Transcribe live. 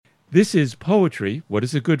This is Poetry, What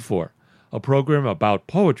Is It Good For? A program about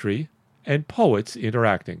poetry and poets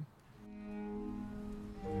interacting.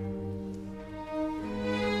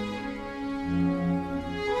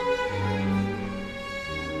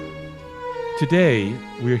 Today,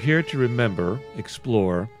 we're here to remember,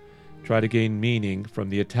 explore, try to gain meaning from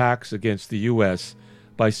the attacks against the U.S.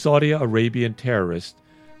 by Saudi Arabian terrorists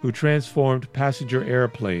who transformed passenger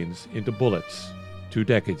airplanes into bullets 2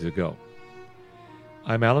 decades ago.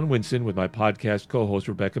 I'm Alan Winson with my podcast co-host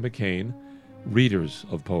Rebecca McCain, readers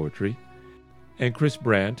of poetry, and Chris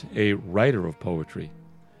Brandt, a writer of poetry.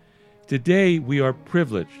 Today, we are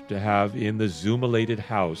privileged to have in the Zoom-elated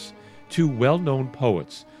house 2 well-known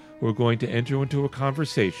poets who are going to enter into a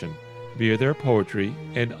conversation via their poetry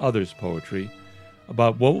and others' poetry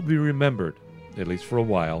about what will be remembered, at least for a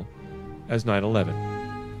while, as 9/11.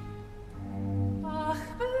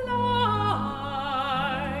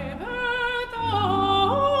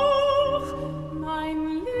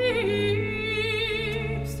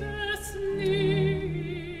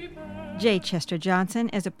 J. Chester Johnson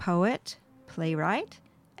is a poet, playwright,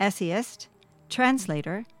 essayist,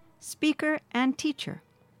 translator, speaker, and teacher.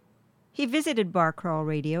 He visited Bar Crawl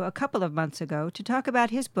Radio a couple of months ago to talk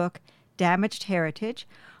about his book, Damaged Heritage,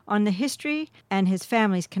 on the history and his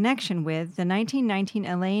family's connection with the 1919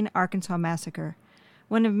 Elaine, Arkansas massacre,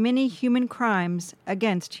 one of many human crimes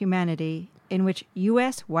against humanity in which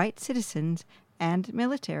U.S. white citizens and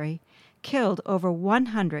military killed over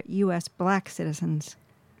 100 U.S. black citizens.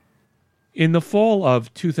 In the fall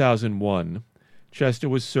of 2001, Chester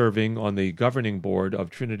was serving on the governing board of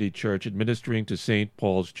Trinity Church administering to St.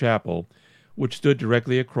 Paul's Chapel, which stood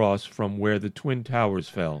directly across from where the Twin Towers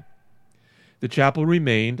fell. The chapel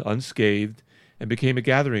remained unscathed and became a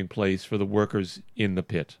gathering place for the workers in the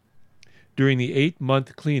pit. During the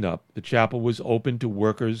 8-month cleanup, the chapel was open to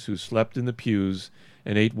workers who slept in the pews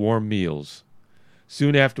and ate warm meals.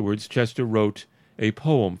 Soon afterwards, Chester wrote a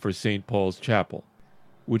poem for St. Paul's Chapel,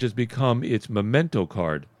 which has become its memento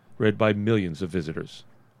card, read by millions of visitors.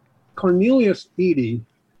 Cornelius Eady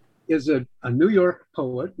is a New York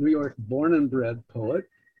poet, New York born and bred poet,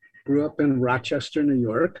 grew up in Rochester, New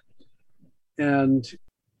York, and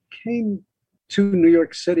came to New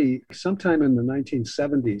York City sometime in the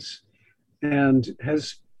 1970s and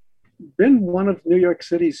has been one of New York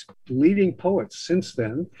City's leading poets since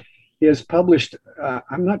then. He has published,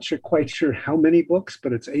 I'm not quite sure how many books,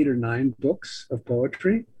 but it's 8 or 9 books of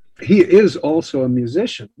poetry. He is also a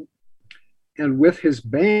musician, and with his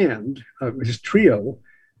band, his trio,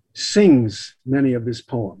 sings many of his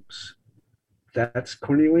poems. That's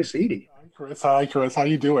Cornelius Eady. Hi, Chris. How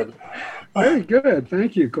you doing? Very good.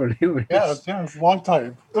 Thank you, Cornelius. Yeah, it's a long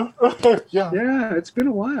time. Yeah, it's been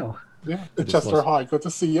a while. Yeah, Chester, hi. Good to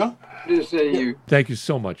see you. Good to see you. Thank you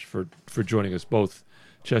so much for joining us, both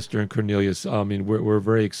Chester and Cornelius. I mean, we're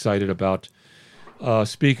very excited about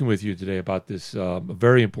speaking with you today about this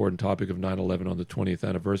very important topic of 9/11 on the 20th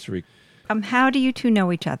anniversary. How do you 2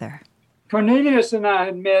 know each other? Cornelius and I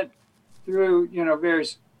had met through,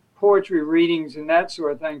 various poetry readings and that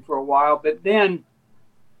sort of thing for a while, but then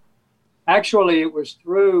actually it was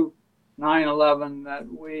through 9/11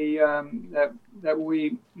 that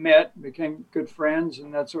we met, became good friends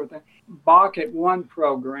and that sort of thing. Bach had one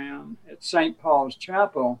program at St. Paul's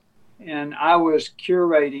Chapel, and I was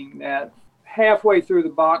curating that. Halfway through the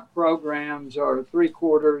Bach programs, or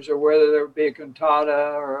 3/4, or whether there would be a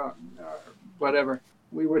cantata or whatever,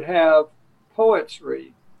 we would have poets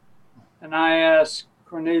read. And I asked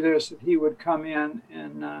Cornelius if he would come in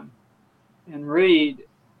and read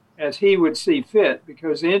as he would see fit,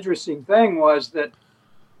 because the interesting thing was that,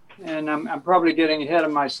 and I'm probably getting ahead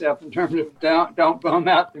of myself in terms of don't bum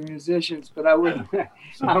out the musicians, but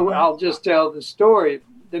I'll just tell the story.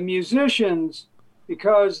 The musicians,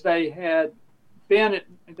 because they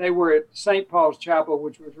were at St. Paul's Chapel,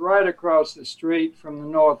 which was right across the street from the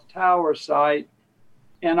North Tower site.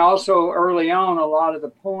 And also early on, a lot of the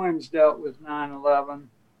poems dealt with 9/11.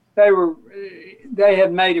 They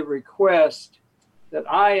had made a request that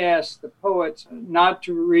I asked the poets not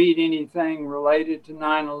to read anything related to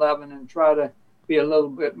 9/11 and try to be a little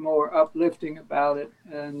bit more uplifting about it.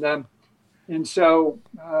 And so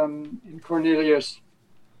Cornelius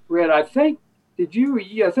read, I think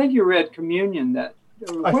you read Communion that.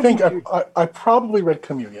 I probably read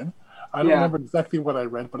Communion. I don't remember exactly what I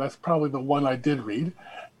read, but that's probably the one I did read.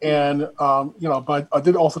 And but I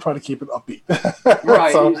did also try to keep it upbeat.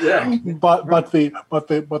 Right. So, yeah. But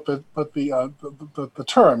the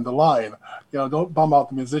term, the line, don't bum out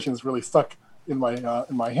the musicians, really stuck in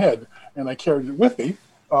my head, and I carried it with me,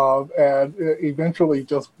 and eventually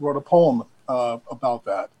just wrote a poem about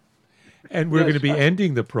that. And we're Yes, going to be right.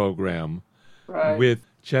 ending the program Right. with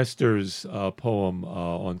Chester's poem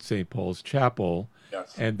on St. Paul's Chapel,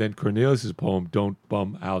 Yes. and then Cornelius's poem, Don't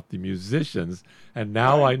Bum Out the Musicians. And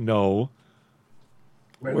now Right. I know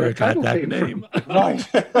Where where that it got title that came name. Right.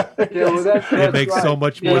 Yeah, well, that's It makes right. so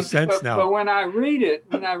much more Yeah, sense but, now. But when I read it,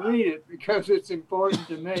 because it's important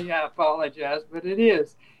to me, I apologize, but it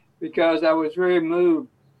is, because I was very moved.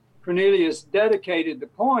 Cornelius dedicated the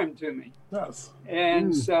poem to me. Yes.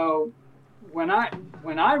 And so when I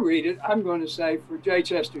read it, I'm going to say for J.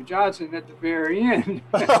 Chester Johnson at the very end.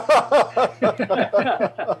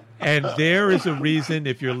 And there is a reason,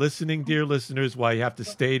 if you're listening, dear listeners, why you have to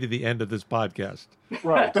stay to the end of this podcast.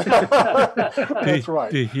 Right. That's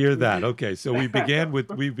right. To hear that. Okay, so we began with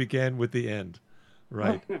the end,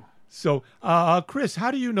 right? So, Chris,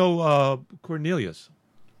 how do you know Cornelius?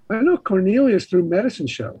 I know Cornelius through Medicine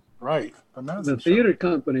Show. Right. The theater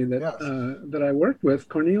company that Yes. that I worked with.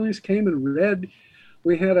 Cornelius came and read.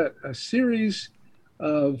 We had a series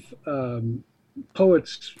of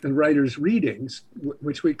poets and writers readings,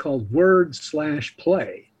 which we called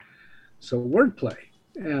word/play. So wordplay.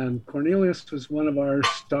 And Cornelius was one of our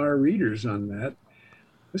star readers on that.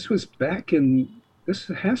 This was this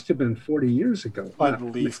has to have been 40 years ago. At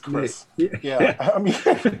least, Chris. Yeah. Yeah. I mean,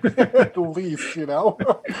 at least,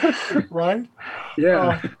 right?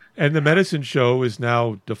 Yeah. And the Medicine Show is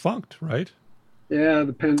now defunct, right? Yeah,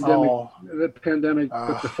 the pandemic. Oh. The pandemic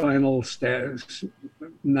put the final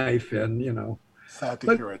knife in. Sad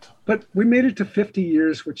to hear it. But we made it to 50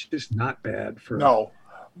 years, which is not bad for. No,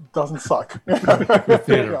 doesn't suck.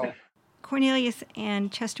 Theater. Cornelius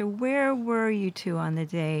and Chester, where were you two on the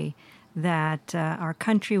day that our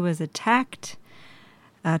country was attacked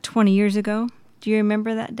 20 years ago? Do you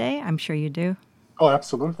remember that day? I'm sure you do. Oh,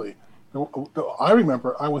 absolutely. I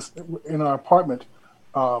remember I was in our apartment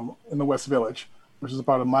in the West Village, which is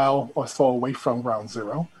about a mile or so away from Ground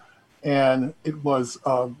Zero. And it was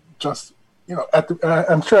just,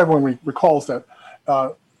 I'm sure everyone recalls that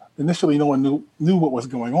initially no one knew what was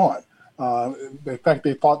going on. In fact,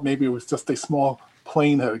 they thought maybe it was just a small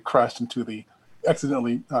plane that had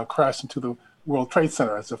accidentally crashed into the World Trade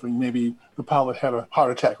Center, as if maybe the pilot had a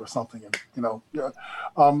heart attack or something.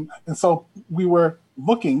 And so we were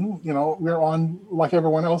looking, we were on, like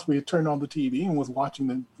everyone else, we had turned on the TV and was watching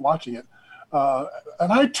it.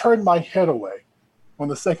 And I turned my head away when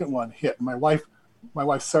the second one hit. My wife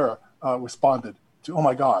Sarah, responded to, "Oh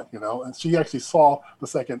my God," and she actually saw the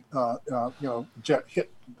second, jet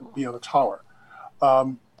hit the tower.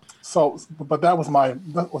 But that was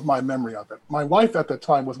my memory of it. My wife at that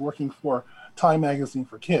time was working for Time Magazine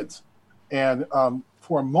for Kids, and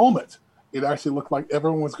for a moment, it actually looked like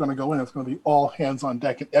everyone was going to go in. It was going to be all hands on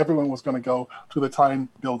deck, and everyone was going to go to the Time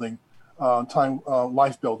building,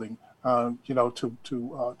 Life building, to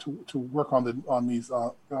work on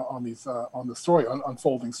the story,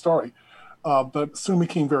 unfolding story. But soon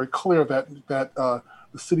became very clear that the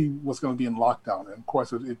city was going to be in lockdown, and of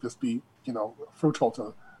course it'd just be fruitful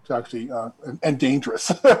to actually and dangerous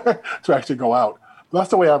to actually go out. But that's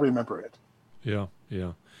the way I remember it. Yeah.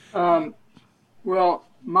 Well,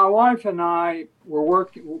 my wife and I were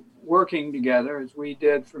working together, as we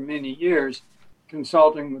did for many years,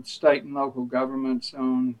 consulting with state and local governments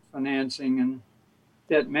on financing and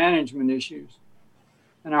debt management issues.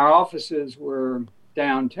 And our offices were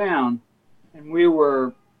downtown, and we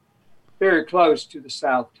were very close to the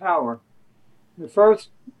South Tower.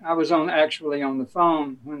 I was actually on the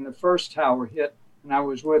phone when the first tower hit, and I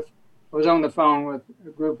was on the phone with a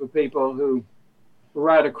group of people who were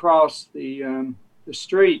right across the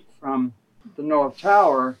street from the North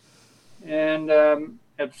Tower. And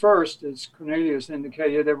at first, as Cornelius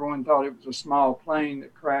indicated, everyone thought it was a small plane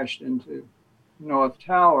that crashed into North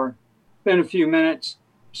Tower. Within a few minutes,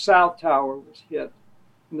 South Tower was hit.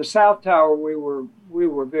 And the South Tower, we were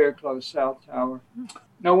very close, South Tower.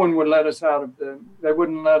 No one would let us they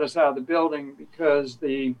wouldn't let us out of the building because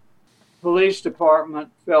the police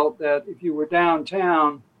department felt that if you were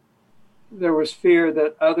downtown, there was fear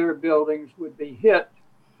that other buildings would be hit.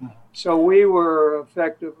 So we were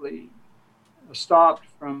effectively stopped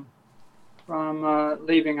from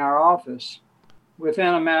leaving our office.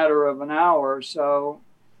 Within a matter of an hour or so,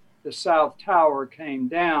 the South Tower came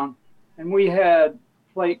down, and we had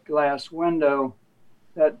plate glass window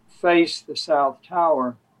that faced the South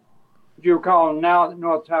Tower. If you recall, now the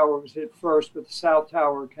North Tower was hit first, but the South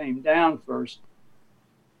Tower came down first.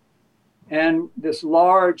 And this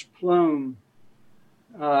large plume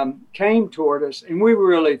came toward us, and we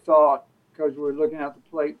really thought, because we were looking out the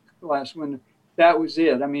plate glass window, that was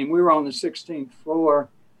it. I mean, we were on the 16th floor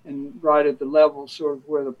and right at the level sort of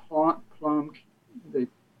where the plume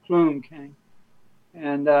plume came,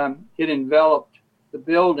 and it enveloped the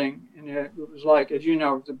building, and it was like, as you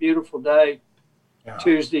know, it was a beautiful day,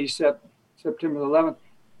 Tuesday, September 11th.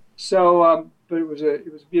 So, but it was a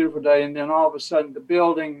beautiful day, and then all of a sudden, the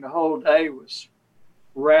building, the whole day was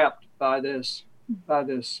wrapped by this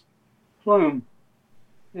plume,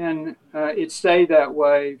 and it stayed that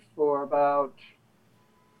way for about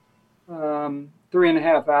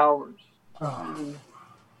 3.5 hours. Oh. And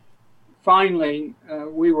finally,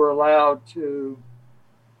 we were allowed to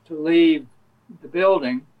leave the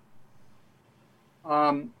building,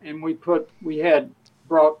 and we had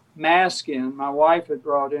brought masks in. My wife had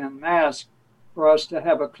brought in masks for us to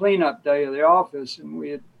have a cleanup day of the office, and we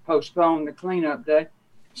had postponed the cleanup day.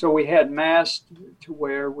 So we had masks to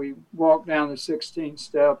wear. We walked down the 16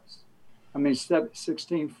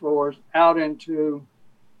 floors out into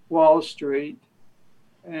Wall Street.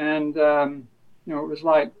 And, it was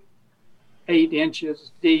like 8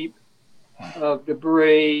 inches deep of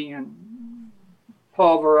debris and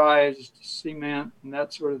pulverized cement and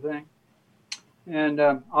that sort of thing. And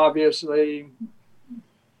obviously,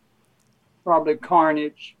 probably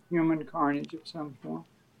human carnage at some point.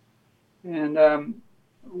 And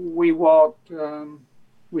we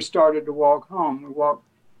started to walk home. We walked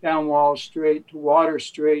down Wall Street to Water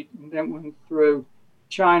Street, and then went through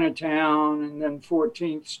Chinatown and then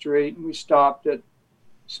 14th Street, and we stopped at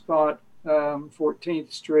spot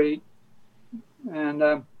 14th Street,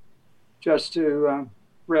 and just to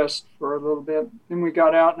rest for a little bit. Then we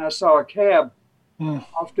got out, and I saw a cab,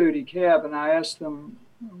 off-duty cab, and I asked them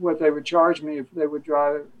what they would charge me if they would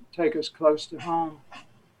take us close to home.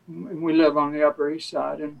 And we live on the Upper East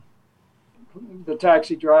Side, and the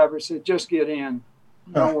taxi driver said, "Just get in.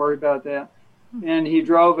 Don't worry about that." And he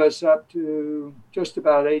drove us up to just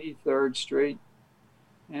about 83rd Street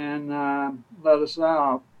and let us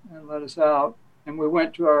out. And we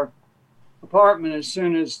went to our apartment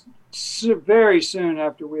very soon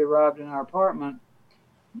after we arrived in our apartment.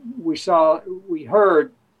 We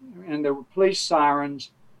heard, and there were police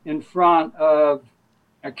sirens in front of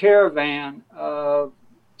a caravan of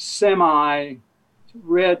semi-red,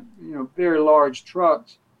 very large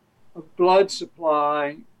trucks of blood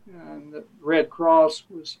supply and the Red Cross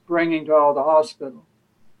was bringing to all the hospitals.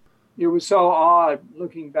 It was so odd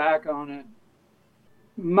looking back on it.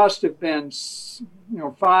 Must have been,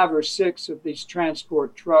 5 or 6 of these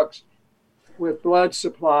transport trucks with blood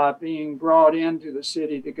supply being brought into the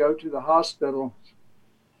city to go to the hospital.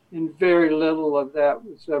 And very little of that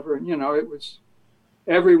was ever, it was,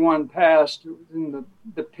 everyone passed. It was in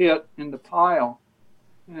the pit, in the pile.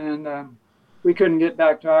 And we couldn't get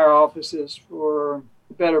back to our offices for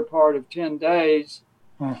the better part of 10 days.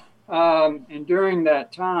 And during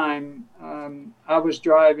that time, I was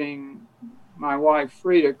driving my wife,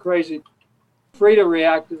 Frida, crazy. Frida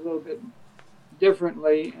reacted a little bit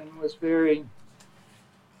differently and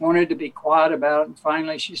wanted to be quiet about it. And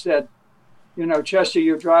finally she said, "Chester,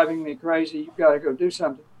 you're driving me crazy. You've got to go do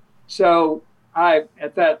something." So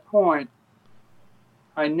at that point,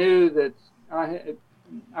 I knew that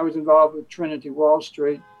I was involved with Trinity Wall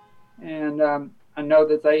Street, and I know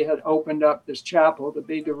that they had opened up this chapel to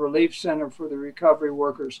be the relief center for the recovery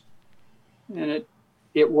workers. And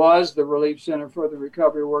it was the relief center for the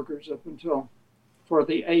recovery workers up until for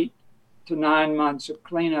the 8 to 9 months of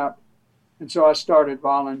cleanup. And so I started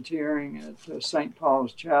volunteering at St.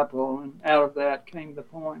 Paul's Chapel, and out of that came the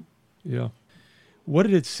poem. Yeah. What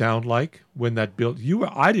did it sound like when that built?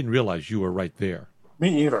 I didn't realize you were right there.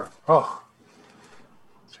 Me either. Oh.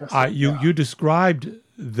 You described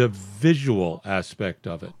the visual aspect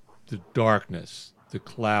of it, the darkness, the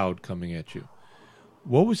cloud coming at you.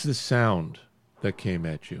 What was the sound that came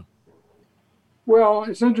at you? Well,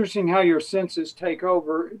 it's interesting how your senses take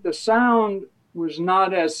over. The sound was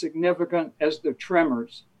not as significant as the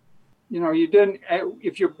tremors.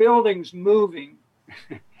 If your building's moving,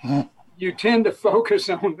 you tend to focus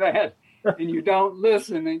on that and you don't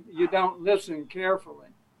listen carefully.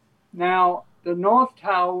 Now, the North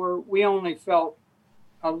Tower, we only felt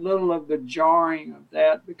a little of the jarring of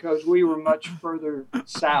that because we were much further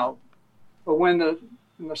south. But when the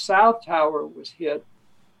South Tower was hit,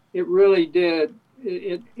 it really did.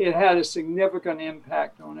 It had a significant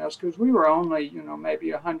impact on us because we were only,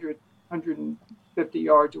 maybe 100, 150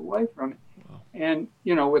 yards away from it. Wow. And,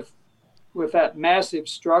 with that massive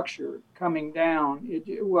structure coming down,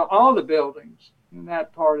 all the buildings in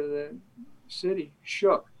that part of the city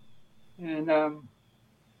shook. And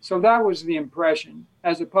so that was the impression,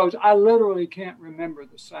 as opposed, I literally can't remember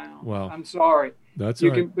the sound. Wow. I'm sorry. That's all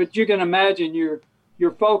right. But you can imagine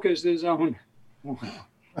your focus is on,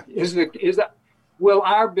 will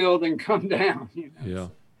our building come down? Yeah.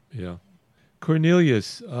 Yeah.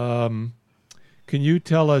 Cornelius, can you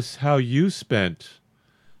tell us how you spent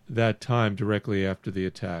that time directly after the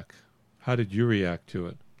attack? How did you react to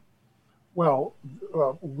it? Well,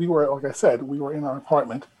 we were, like I said, we were in our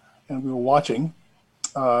apartment and we were watching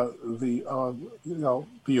the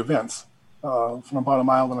events from about a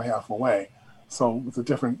mile and a half away. So with a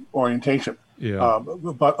different orientation. Yeah.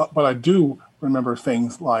 But I do remember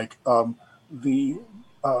things like one of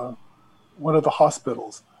the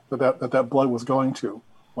hospitals that blood was going to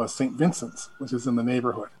was St. Vincent's, which is in the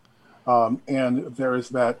neighborhood. And there is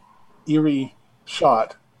that eerie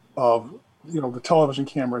shot of the television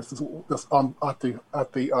cameras that's on at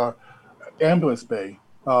the ambulance bay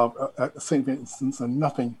at St. Vincent's, and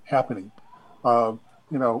nothing happening.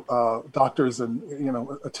 Doctors and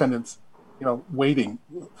attendants, waiting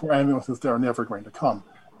for ambulances that are never going to come,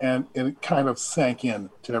 and it kind of sank in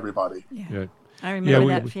to everybody. Yeah. I remember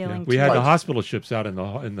that feeling. We had the hospital ships out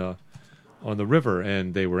on the river,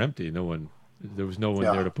 and they were empty. There was no one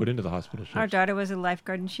there to put into the hospital ships. Our daughter was a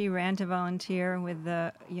lifeguard, and she ran to volunteer with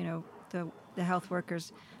the health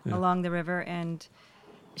workers along the river, and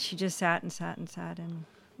she just sat and sat and sat and.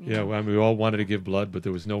 Well, we all wanted to give blood, but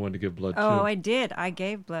there was no one to give blood to. Oh, I did. I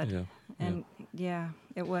gave blood, and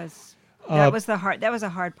it was. That was a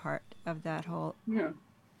hard part of that whole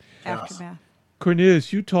aftermath.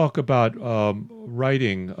 Cornelius, you talk about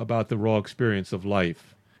writing about the raw experience of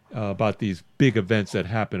life, about these big events that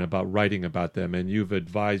happen, about writing about them, and you've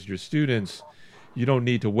advised your students you don't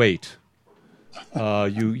need to wait.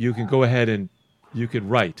 You can go ahead and you can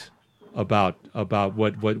write about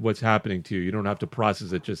what's happening to you. You don't have to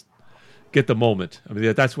process it; just get the moment. I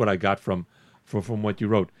mean, that's what I got from what you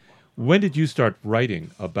wrote. When did you start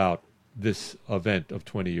writing about this event of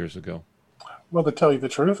 20 years ago? Well, to tell you the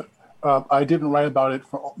truth, I didn't write about it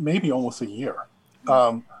for maybe almost a year.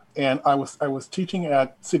 And I was teaching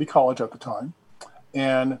at City College at the time,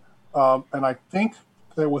 and I think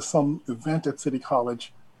there was some event at City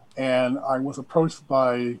College, and I was approached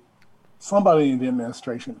by somebody in the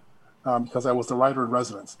administration because I was the writer in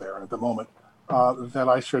residence there at the moment. That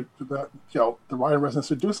I should, the writer in residence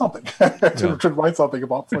should do something to write something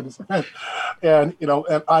about for this event, and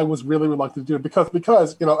I was really reluctant to do it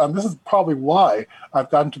because and this is probably why I've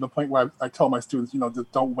gotten to the point where I tell my students,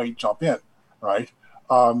 just don't wait, jump in, right?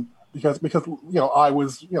 Because I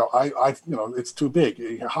was it's too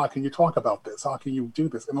big. How can you talk about this? How can you do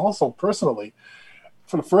this? And also personally,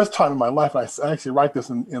 for the first time in my life, I actually write this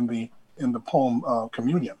in the poem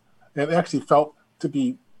Communion. It actually felt to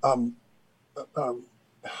be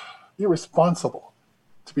irresponsible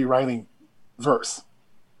to be writing verse,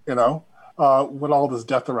 with all this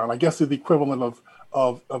death around. I guess it's the equivalent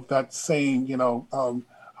of that saying,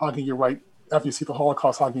 how can you write, after you see the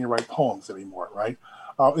Holocaust, how can you write poems anymore, right?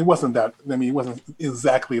 It wasn't that. I mean, it wasn't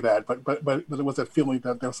exactly that, but it was that feeling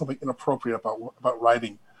that there was something inappropriate about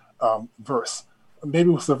writing verse. Maybe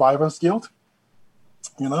it was survivor's guilt,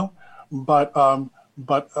 but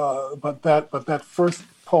that first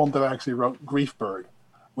poem that I actually wrote, Grief Bird,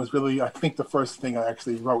 was really, I think, the first thing I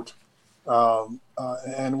actually wrote, and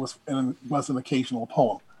it was an occasional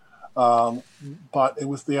poem, but it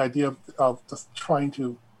was the idea of just trying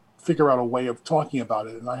to figure out a way of talking about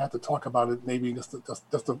it, and I had to talk about it maybe just to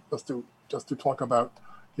talk about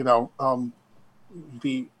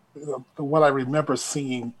the what I remember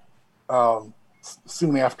seeing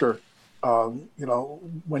soon after. When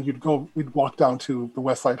we'd walk down to the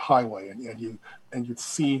West Side Highway, and you'd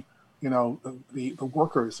see, the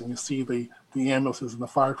workers, and you see the ambulances and the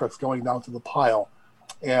fire trucks going down to the pile,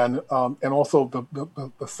 and also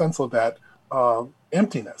the sense of that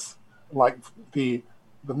emptiness, like the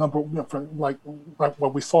number, like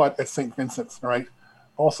what we saw at St. Vincent's, right?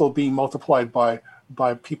 Also being multiplied by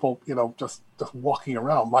people, just walking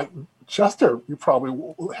around. Like Chester, you probably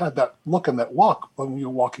had that look and that walk when you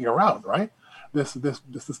were walking around, right? This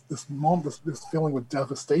moment, this feeling of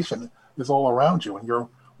devastation is all around you, and you're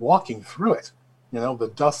walking through it.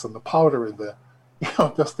 The dust and the powder and the,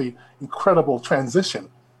 just the incredible transition,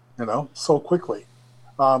 so quickly.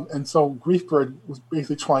 And so Grief Bird was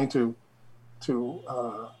basically trying to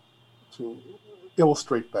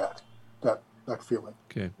illustrate that feeling.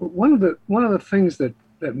 Okay. One of the things that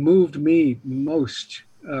moved me most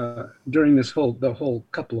during the whole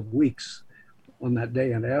couple of weeks on that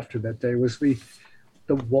day and after that day was the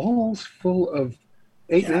walls full of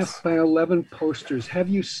 8.5 by 11 posters. Have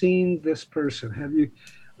you seen this person? Have you?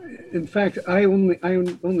 In fact, I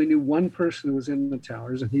only knew one person who was in the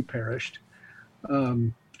towers, and he perished.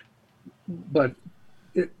 But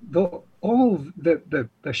the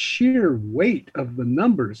sheer weight of the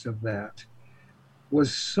numbers of that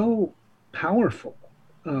was so powerful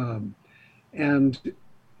And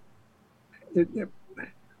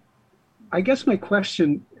I guess my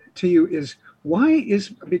question to you is,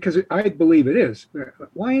 because I believe it is,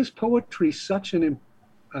 why is poetry such an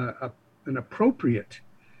appropriate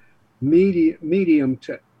medium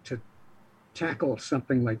to tackle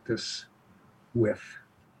something like this with?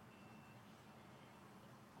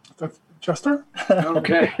 That's Chester?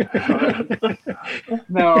 Okay.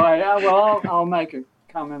 No, I'll make a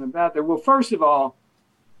comment about that. Well, first of all,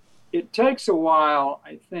 it takes a while,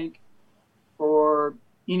 I think, for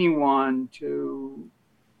anyone to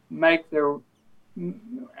make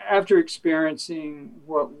after experiencing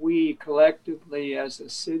what we collectively as a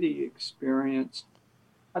city experience,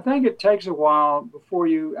 I think it takes a while before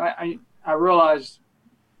I realized,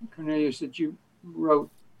 Cornelius, that you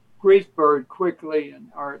wrote Grief Bird quickly,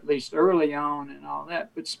 or at least early on and all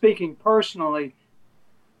that. But speaking personally,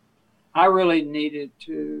 I really needed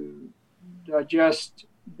to digest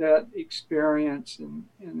that experience in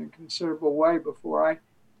a considerable way before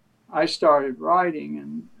I started writing,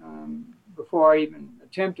 and before I even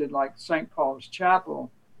attempted, like St. Paul's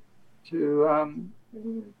Chapel, to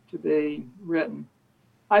be written.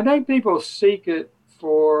 I think people seek it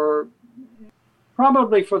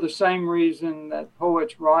probably for the same reason that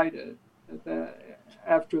poets write it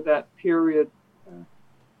after that period,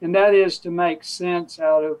 and that is to make sense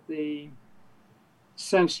out of the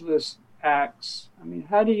senseless acts. I mean,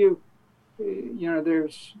 how do you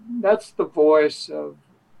that's the voice of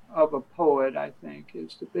a poet, I think,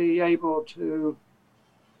 is to be able to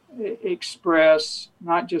express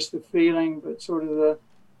not just the feeling, but sort of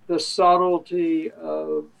the subtlety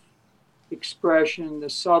of expression, the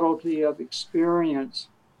subtlety of experience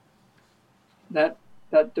that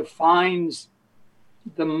defines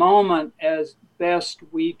the moment as best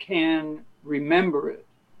we can remember it,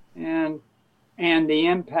 and the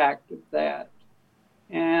impact of that.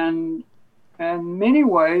 And in many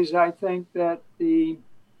ways, I think that the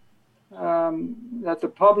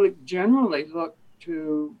public generally look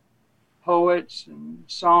to poets and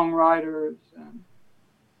songwriters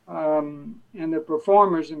and the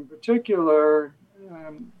performers in particular,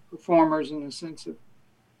 performers in the sense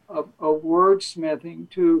of wordsmithing,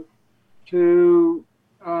 to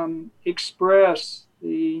express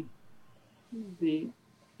the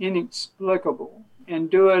inexplicable, and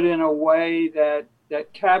do it in a way that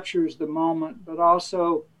captures the moment, but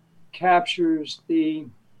also captures the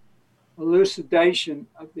elucidation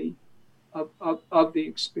of the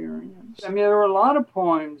experience. I mean, there were a lot of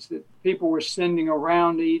poems that people were sending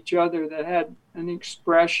around to each other that had an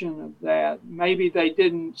expression of that. Maybe they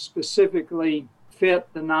didn't specifically fit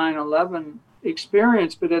the 9/11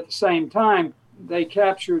 experience, but at the same time, they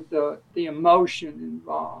captured the emotion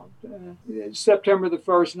involved. September the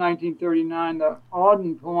 1st, 1939, the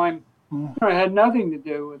Auden poem, had nothing to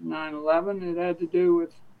do with 9/11. It had to do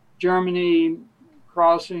with Germany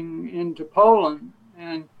crossing into Poland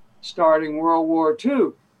and starting World War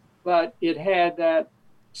II. But it had that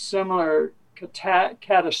similar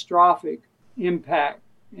catastrophic impact.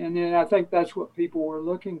 And I think that's what people were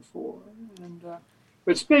looking for.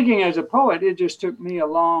 But speaking as a poet, it just took me a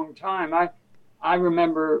long time. I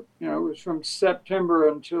remember, it was from September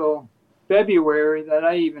until February that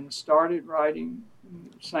I even started writing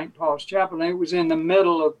St. Paul's Chapel. And it was in the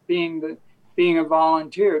middle of being a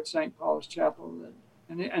volunteer at St. Paul's Chapel.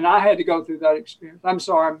 And I had to go through that experience. I'm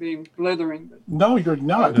sorry, I'm being blithering. But... No, you're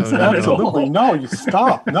not. No, absolutely. No, you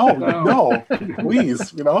stop. No,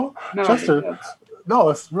 please, No, Chester. No,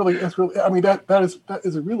 it's really, I mean, that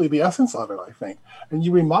is really the essence of it, I think. And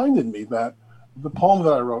you reminded me that the poem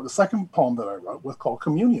that I wrote, the second poem that I wrote, was called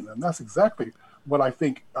Communion. And that's exactly what I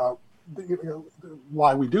think,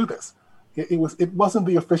 why we do this. It wasn't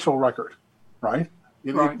the official record, right?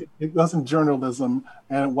 It wasn't journalism,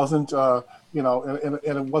 and it wasn't, and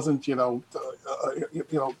it wasn't,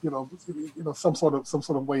 some sort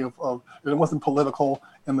of way of, and it wasn't political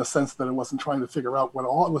in the sense that it wasn't trying to figure out what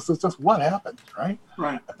all, it was just what happened, right?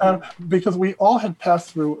 Right. Because we all had passed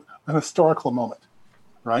through an historical moment,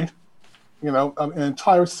 right? An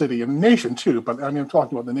entire city and nation too. But I mean, I'm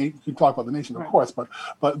talking about the nation. You talk about the nation, of course, but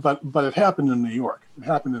it happened in New York. It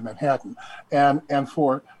happened in Manhattan, and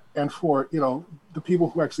for the people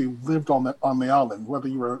who actually lived on the island, whether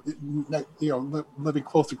you were living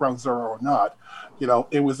close to Ground Zero or not,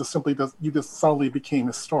 it was just simply you just suddenly became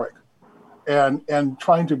historic, and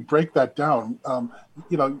trying to break that down,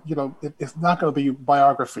 it's not going to be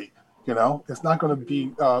biography, it's not going to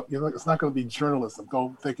be it's not going to be journalism.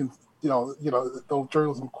 Though they can, though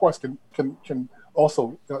journalism of course can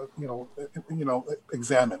also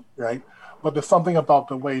examine, right? But there's something about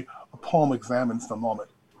the way a poem examines the moment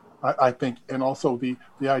I think, and also the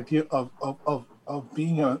idea of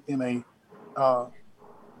being in a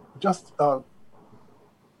just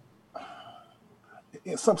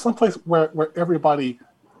some place where everybody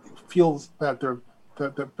feels that they're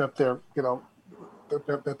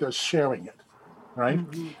that they're sharing it, right?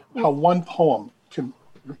 Mm-hmm. How one poem can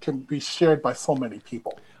be shared by so many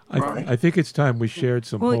people. I think it's time we shared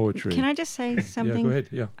some poetry. Can I just say something? Yeah, go ahead.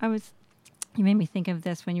 Yeah. You made me think of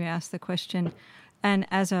this when you asked the question. And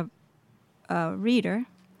as a reader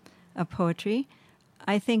of poetry,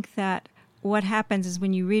 I think that what happens is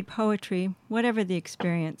when you read poetry, whatever the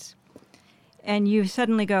experience, and you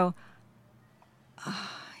suddenly go,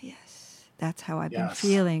 yes, that's how I've been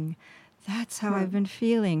feeling. That's how I've been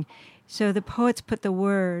feeling. So the poets put the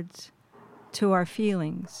words to our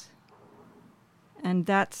feelings. And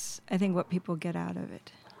that's, I think, what people get out of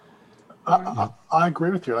it. I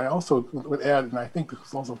agree with you. I also would add, and I think this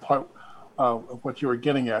is also part of what you were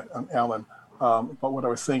getting at, Alan, about what I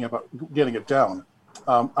was saying about getting it down.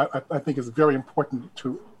 I think it's very important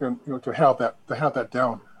to have that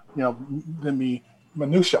down. The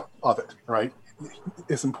minutia of it, right,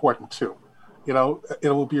 is important too. It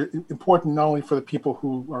will be important not only for the people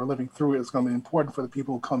who are living through it, it's going to be important for the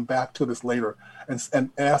people who come back to this later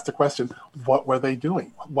and ask the question, what were they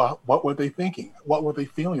doing? What were they thinking? What were they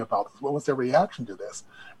feeling about this? What was their reaction to this,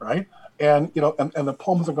 right? And the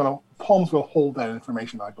poems will hold that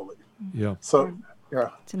information, I believe. Yeah. So, yeah.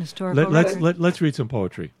 It's an historical. Let's read some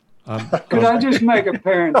poetry. Could I just make a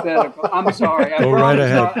parenthetical? I'm sorry. Go right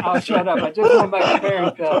ahead. I'll shut up. I just want to make a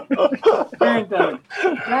parenthetical.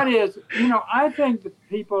 That is, I think the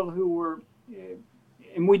people who were,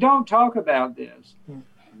 and we don't talk about this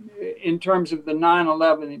in terms of the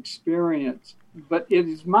 9/11 experience, but it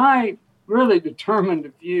is my really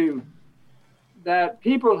determined view that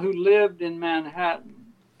people who lived in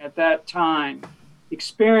Manhattan at that time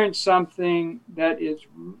experienced something that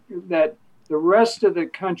the rest of the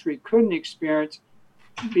country couldn't experience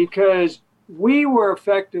because we were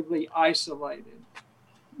effectively isolated.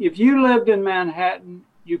 If you lived in Manhattan,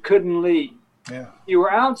 you couldn't leave. Yeah. You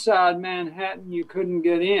were outside Manhattan, you couldn't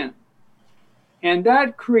get in. And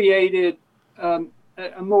that created a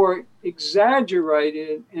more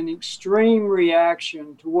exaggerated and extreme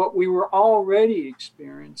reaction to what we were already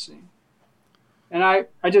experiencing. And I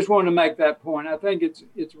just want to make that point. I think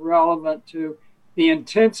it's relevant to the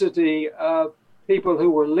intensity of people who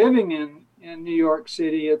were living in New York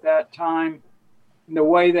City at that time, and the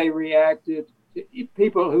way they reacted.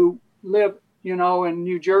 People who live, in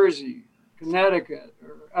New Jersey, Connecticut,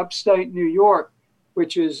 or upstate New York,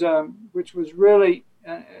 which was really,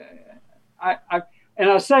 and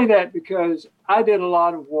I say that because I did a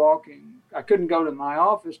lot of walking. I couldn't go to my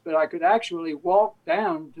office, but I could actually walk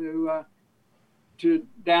down to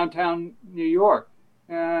downtown New York.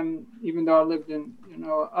 Even though I lived in,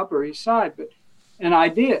 Upper East Side, and I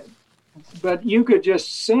did, but you could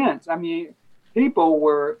just sense, people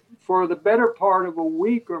were, for the better part of a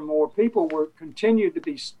week or more, people continued to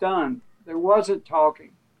be stunned. There wasn't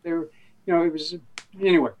talking. It was,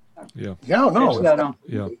 anyway. Yeah. Yeah, no.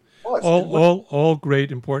 Yeah. All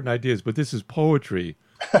great, important ideas, but this is poetry.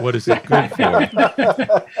 What is it good for?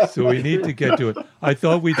 So we need to get to it. I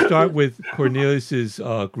thought we'd start with Cornelius's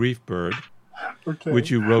Grief Bird. Okay.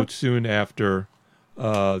 Which you wrote soon after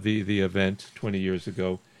the event 20 years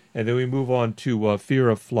ago. And then we move on to Fear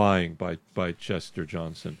of Flying by Chester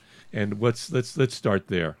Johnson. And let's start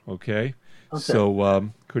there, okay?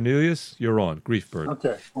 So, Cornelius, you're on. Grief Bird.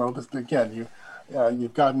 Okay. Well, again,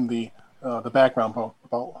 you've gotten the background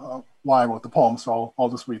about why I wrote the poem, so I'll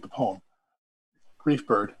just read the poem. Grief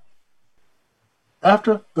Bird.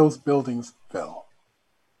 After those buildings fell,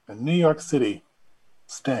 and New York City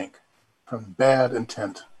stank from bad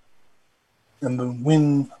intent, and the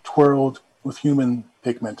wind twirled with human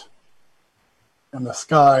pigment, and the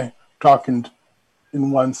sky darkened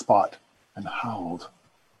in one spot and howled.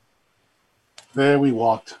 There we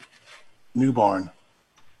walked, newborn,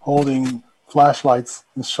 holding flashlights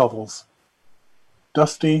and shovels,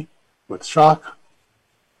 dusty with shock,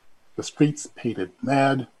 the streets painted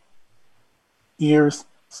mad, ears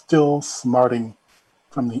still smarting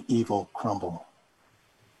from the evil crumble.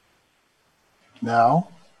 Now,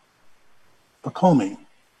 the combing,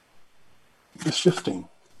 the shifting.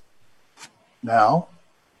 Now,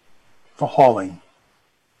 the hauling,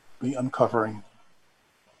 the uncovering,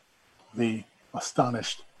 the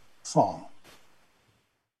astonished song.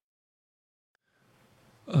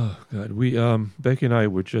 Oh God, we Becky and I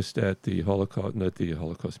were just at the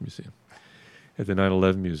Holocaust Museum, at the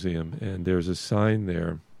 9/11 Museum, and there's a sign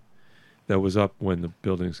there that was up when the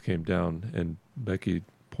buildings came down, and Becky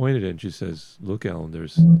pointed it, and she says, "Look, Alan,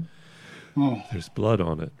 there's blood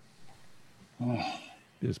on it.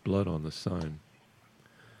 There's blood on the sign."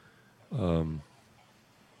 And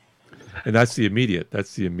that's the immediate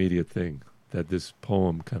thing that this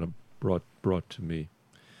poem kind of brought to me.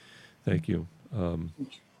 Thank you.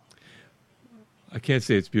 I can't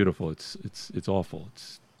say it's beautiful. It's awful.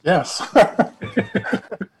 Yes.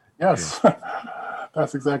 Yes.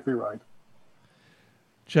 That's exactly right.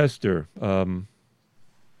 Chester,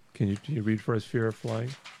 can you read for us Fear of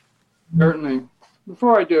Flying? Certainly.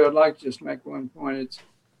 Before I do, I'd like to just make one point.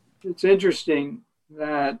 It's interesting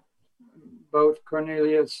that both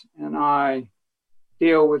Cornelius and I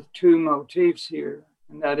deal with two motifs here,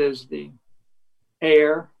 and that is the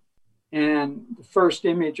air. And the first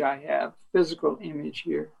image I have, physical image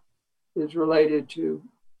here, is related to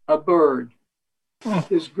a bird,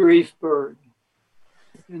 this grief bird,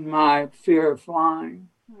 and my fear of flying.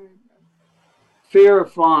 Fear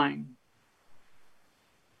of flying.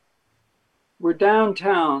 We're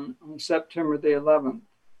downtown on September the 11th,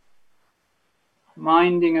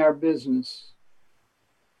 minding our business,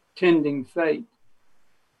 tending fate.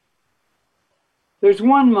 There's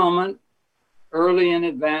one moment early in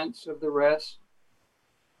advance of the rest,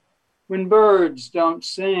 when birds don't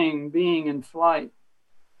sing being in flight,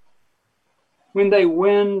 when they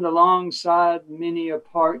wind alongside many a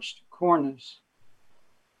parched cornice.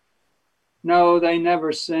 No, they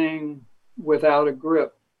never sing without a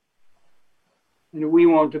grip, and we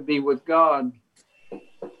want to be with God.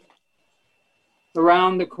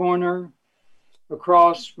 Around the corner,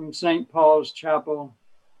 across from St. Paul's Chapel,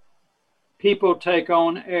 people take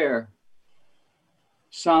on air.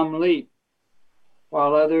 Some leap,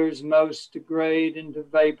 while others most degrade into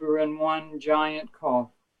vapor in one giant cough,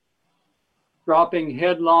 dropping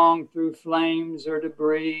headlong through flames or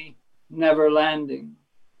debris, never landing.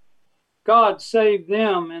 God save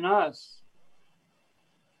them and us.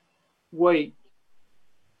 Wait.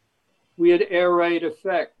 We had air raid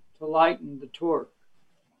effect to lighten the torque.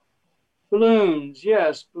 Balloons,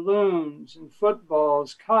 yes, balloons and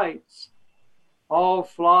footballs, kites, all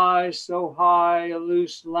fly so high a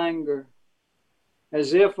loose languor,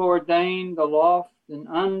 as if ordained aloft in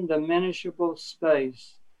undiminishable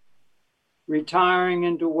space, retiring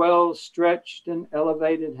into well-stretched and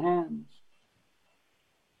elevated hands.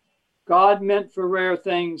 God meant for rare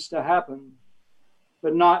things to happen,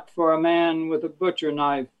 but not for a man with a butcher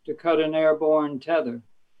knife to cut an airborne tether.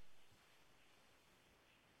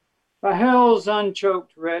 A hell's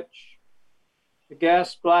unchoked wretch, the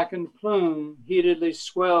gas-blackened plume heatedly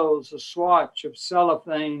swells a swatch of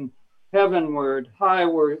cellophane heavenward,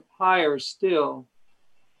 higher still.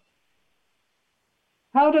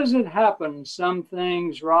 How does it happen some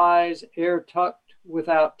things rise air-tucked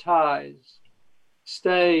without ties,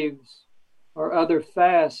 staves, or other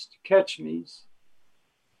fast catch-me's?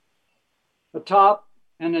 Atop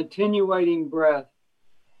an attenuating breath,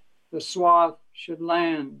 the swath should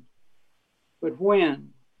land, but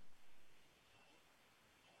when?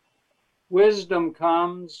 Wisdom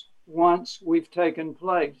comes once we've taken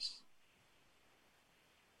place.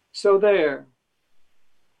 So there,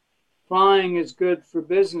 flying is good for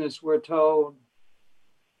business, we're told,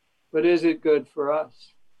 but is it good for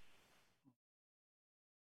us?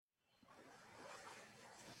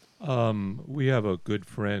 We have a good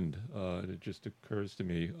friend, it just occurs to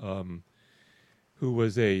me, who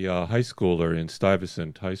was a high schooler in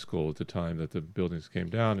Stuyvesant High School at the time that the buildings came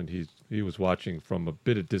down, and he was watching from a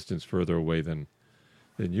bit of distance further away than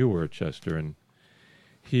you were, Chester, and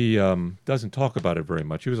he doesn't talk about it very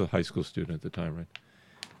much. He was a high school student at the time, right?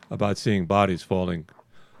 About seeing bodies falling.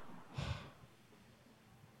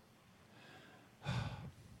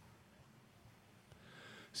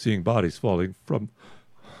 Seeing bodies falling from...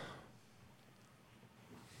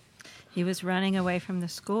 He was running away from the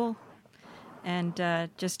school, and the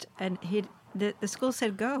school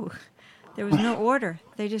said go. There was no order.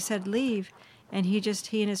 They just said leave, and he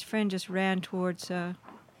and his friend just ran towards the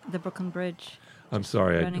Brooklyn Bridge. I'm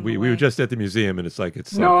sorry, we were just at the museum, and it's like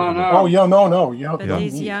it's... No. Oh, yeah, no. Yeah, but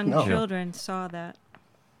these young children saw that.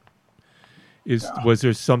 Was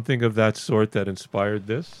there something of that sort that inspired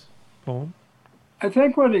this poem? I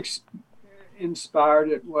think what inspired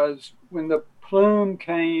it was when the plume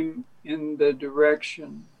came in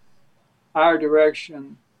our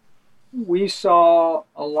direction, we saw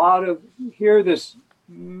a lot of, this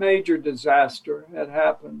major disaster had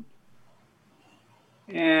happened.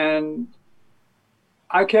 And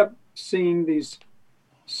I kept seeing these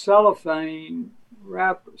cellophane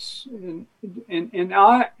wrappers and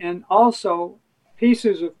also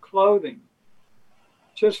pieces of clothing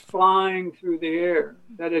just flying through the air,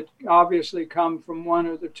 that it obviously come from one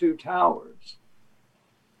of the two towers.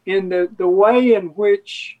 In the way in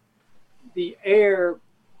which the air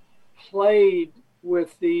played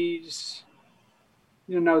with these,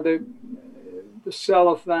 the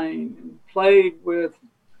cellophane, and played with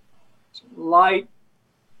light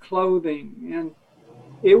clothing, and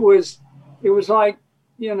it was like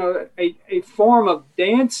a form of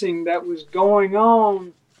dancing that was going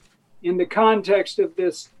on in the context of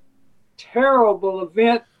this terrible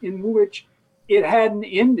event in which it hadn't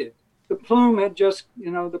ended. The plume had just,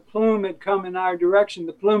 the plume had come in our direction.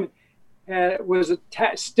 The plume was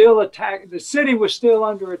still attacked. The city was still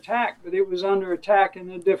under attack, but it was under attack in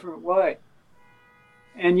a different way.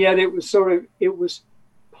 And yet it was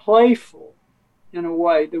playful in a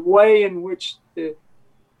way. The way in which the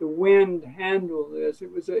wind handled this,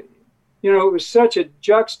 it was such a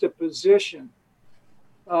juxtaposition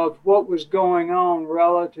of what was going on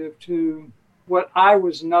relative to what I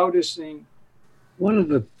was noticing. One of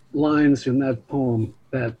the lines in that poem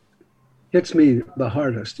that hits me the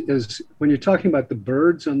hardest is when you're talking about the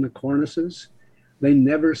birds on the cornices, they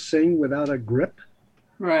never sing without a grip.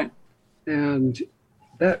 Right. And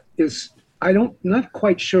that is, not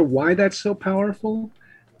quite sure why that's so powerful,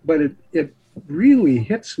 but it really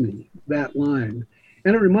hits me, that line.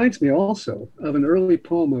 And it reminds me also of an early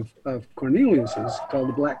poem of Cornelius's called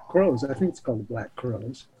The Black Crows. I think it's called The Black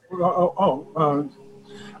Crows. I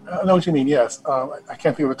know what you mean, yes. I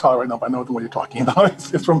can't think of the title right now, but I know the one you're talking about.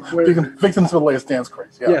 It's from Victims of the Latest Dance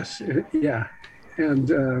Craze. Yeah. Yes, yeah.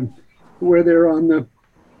 And where they're on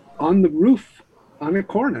the roof, on a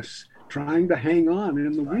cornice, trying to hang on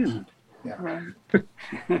in the wind. Yeah.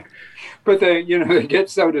 Right. But they get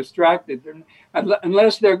so distracted.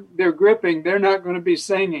 Unless they're gripping, they're not going to be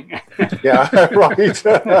singing. Yeah, right.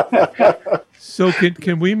 So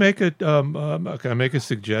can we make can I make a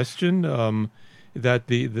suggestion that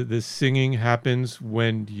the singing happens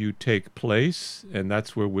when you take place, and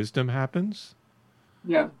that's where wisdom happens?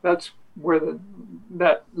 Yeah, that's where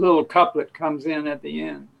that little couplet comes in at the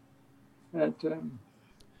end.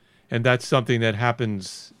 And that's something that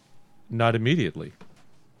happens not immediately.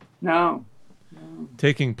 No.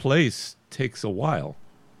 Taking place takes a while.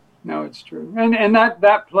 No, it's true. And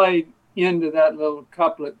that played into that little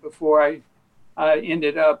couplet before I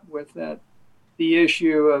ended up with the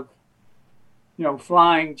issue of,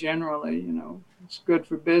 flying generally, it's good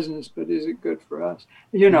for business, but is it good for us?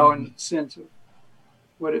 In the sense of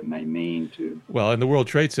what it may mean to. Well, and the World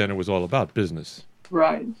Trade Center was all about business.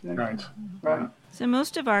 Right. Right. Right. So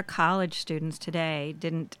most of our college students today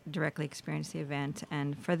didn't directly experience the event,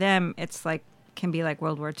 and for them, can be like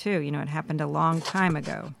World War II. It happened a long time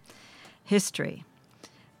ago. History.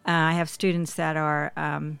 I have students that are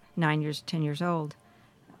 9 years, 10 years old.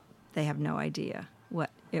 They have no idea what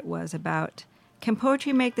it was about. Can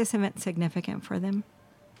poetry make this event significant for them?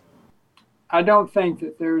 I don't think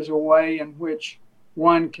that there's a way in which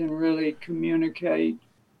one can really communicate,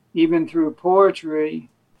 even through poetry,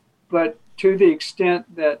 but to the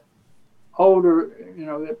extent that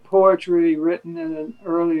that poetry written in an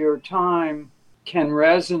earlier time can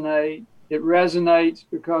resonate. It resonates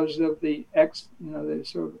because of the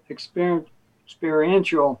sort of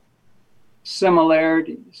experiential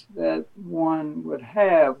similarities that one would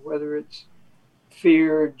have, whether it's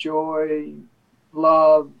fear, joy,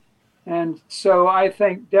 love. And so I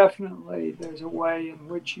think definitely there's a way in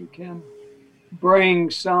which you can bring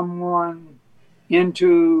someone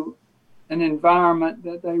into an environment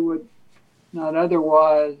that they would not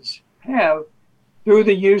otherwise have through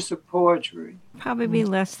the use of poetry. Probably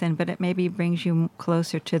less than, but it maybe brings you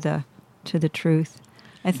closer to the truth.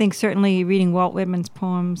 I think certainly reading Walt Whitman's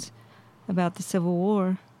poems about the Civil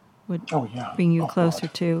War would bring you closer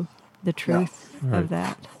to the truth of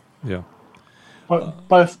that. Yeah. But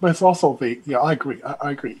it's also I agree.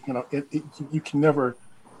 I agree. You can never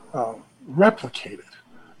replicate it,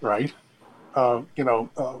 right?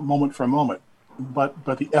 Moment for moment. But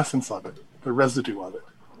the essence of it, the residue of it,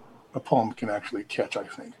 a poem can actually catch, I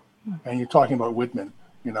think. And you're talking about Whitman,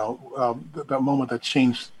 that moment that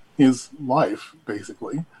changed his life,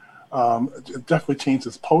 basically. It definitely changed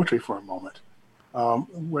his poetry for a moment,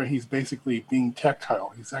 where he's basically being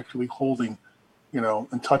tactile. He's actually holding,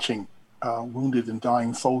 and touching wounded and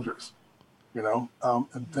dying soldiers, and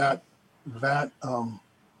that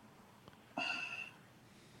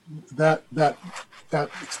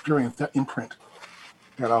experience, that imprint,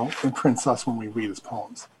 imprints us when we read his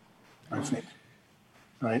poems, I think.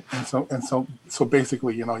 Right. And so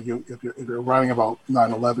basically, if you're writing about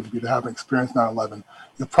 9/11, if you haven't experienced 9/11,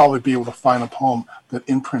 you'll probably be able to find a poem that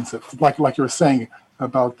imprints it. Like you were saying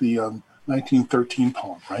about the 1913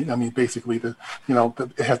 poem, right? I mean, basically, it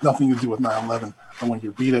has nothing to do with 9/11, but when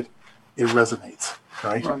you read it, it resonates,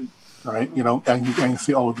 right? Right? And you can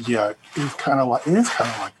see, oh, yeah, it is kind of like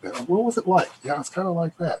that. What was it like? Yeah, it's kind of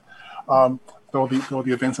like that. Though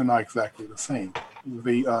the events are not exactly the same,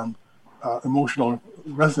 the emotional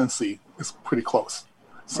resonancy is pretty close.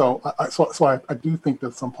 So I do think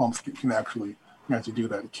that some poems can actually do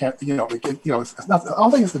that. It can't, it's not. I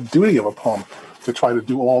don't think it's the duty of a poem to try to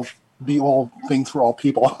be all things for all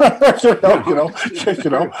people. But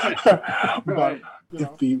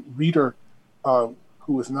if the reader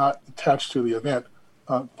who is not attached to the event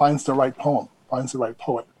finds the right poem, finds the right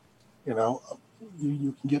poet,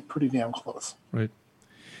 you can get pretty damn close. Right.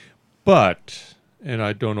 But, and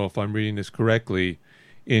I don't know if I'm reading this correctly,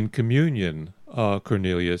 in Communion,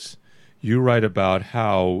 Cornelius, you write about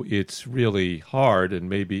how it's really hard and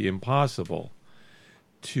maybe impossible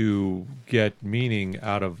to get meaning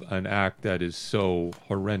out of an act that is so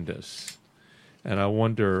horrendous. And I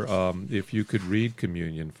wonder if you could read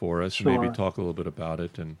Communion for us, Sure. and maybe talk a little bit about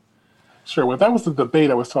it. And Sure. Well, that was the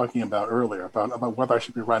debate I was talking about earlier about whether I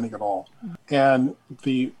should be writing at all. And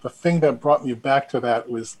the thing that brought me back to that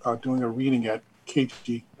was doing a reading at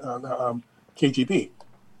KGB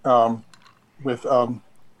with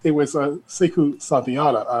it was Sekou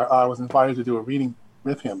Santiata. I was invited to do a reading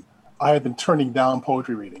with him. I had been turning down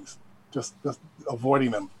poetry readings, just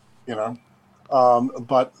avoiding them,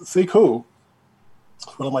 But Sekou,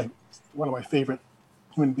 one of my favorite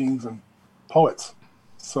human beings and poets.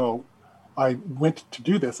 So I went to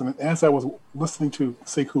do this, and as I was listening to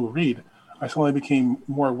Sekou read, I suddenly became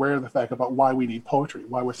more aware of the fact about why we need poetry,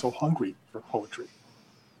 why we're so hungry for poetry.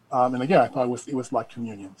 And again, I thought it was like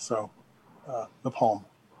Communion. So the poem.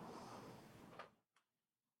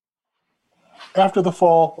 After the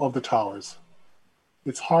fall of the towers,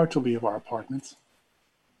 it's hard to leave our apartments.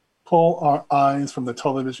 Pull our eyes from the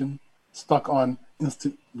television, stuck on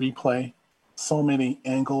instant replay, so many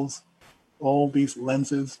angles, all these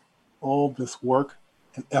lenses, all this work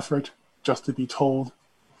and effort just to be told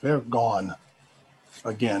they're gone.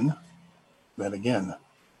 Again, then again.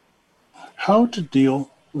 How to deal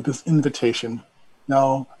with this invitation,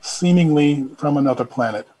 now seemingly from another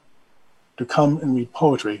planet, to come and read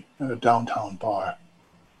poetry at a downtown bar.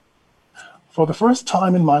 For the first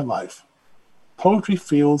time in my life, poetry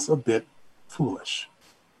feels a bit foolish.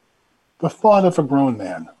 The thought of a grown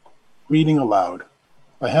man reading aloud,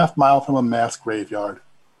 a half-mile from a mass graveyard,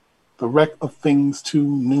 the wreck of things too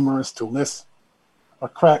numerous to list, a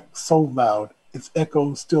crack so loud its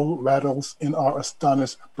echo still rattles in our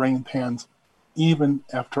astonished brain pans, even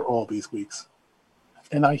after all these weeks.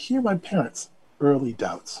 And I hear my parents' early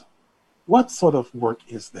doubts. What sort of work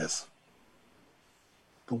is this?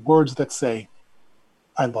 The words that say,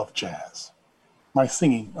 I love jazz, my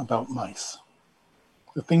singing about mice,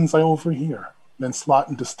 the things I overhear, then slot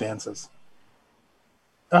into stanzas.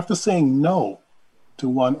 After saying no to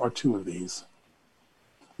one or two of these,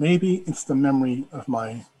 maybe it's the memory of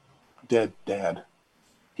my dead dad,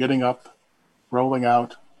 getting up, rolling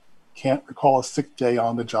out, can't recall a sick day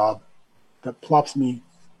on the job, that plops me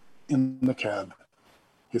in the cab,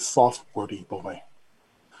 his soft, wordy boy.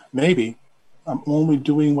 Maybe I'm only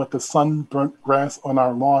doing what the sun-burnt grass on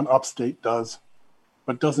our lawn upstate does,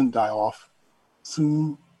 but doesn't die off,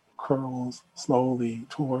 soon curls slowly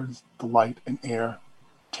towards the light and air,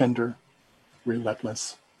 tender,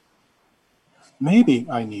 relentless. Maybe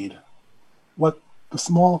I need what the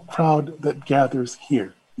small crowd that gathers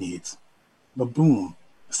here needs, the boom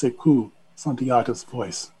of Sekou Santiata's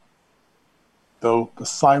voice. Though the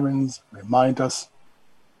sirens remind us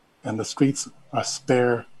and the streets are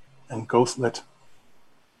spare and ghost-lit,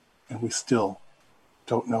 and we still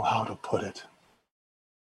don't know how to put it.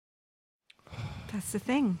 That's the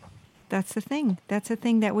thing. That's the thing. That's the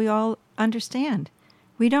thing that we all understand.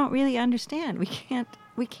 We don't really understand. We can't.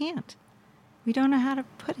 We don't know how to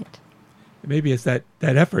put it. maybe it's that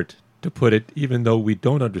effort to put it, even though we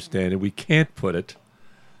don't understand and we can't put it,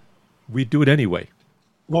 we do it anyway.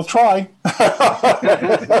 We'll try.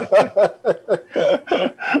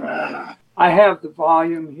 I have the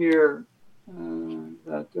volume here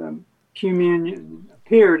that Communion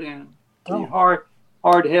appeared in, the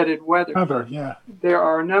Hard-Headed Weather. Weather, yeah. There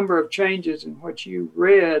are a number of changes in what you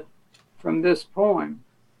read from this poem,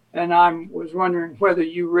 and I was wondering whether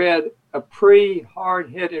you read a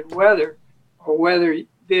pre-Hard-Headed Weather or whether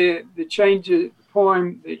the changes, the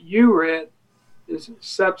poem that you read is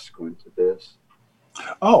subsequent to this.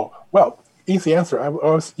 Oh, well, Easy answer. I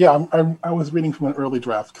was reading from an early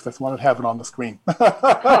draft because I wanted to have it on the screen.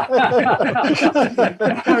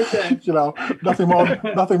 Okay. You know, nothing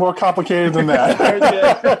more complicated than that.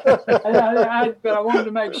 Okay. But I wanted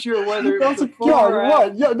to make sure whether it was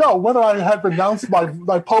right. Yeah, no, whether I had pronounced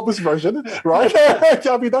my published version, right?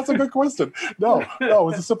 I mean, that's a good question. No,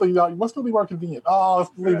 it's simply what's really more convenient. Oh,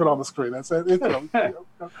 let's leave it on the screen. That's it.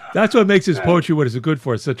 That's what makes his poetry what is it good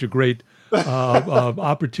for. It's such a great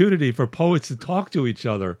opportunity for poets to talk to each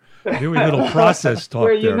other. Doing a little process talk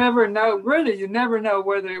where you there. never know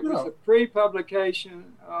whether it was a pre-publication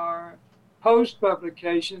or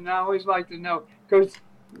post-publication. I always like to know because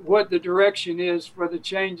what the direction is for the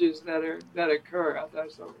changes that occur.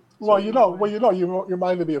 You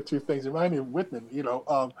reminded me of two things. You reminded me of Whitman,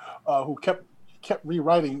 who kept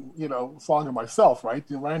rewriting, Song of Myself, right?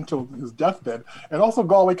 He ran until his deathbed, and also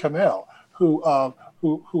Galway Kinnell, who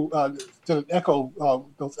did an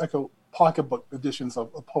those Echo pocketbook editions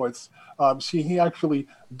of poets. He actually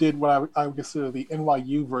did what I would consider the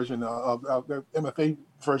NYU version of the MFA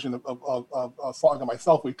version of Song of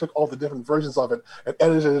Myself. We took all the different versions of it and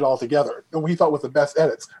edited it all together, and we thought was the best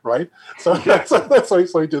edits, right? So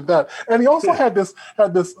so he did that, and he also had this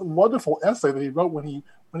wonderful essay that he wrote when he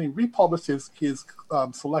republished his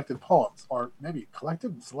selected poems, or maybe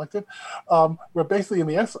collected and selected, where basically in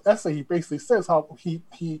the essay he basically says how he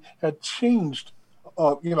had changed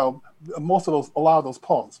a lot of those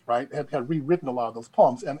poems, right? Had rewritten a lot of those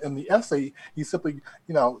poems, and in the essay he simply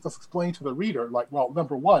just explained to the reader, like, well,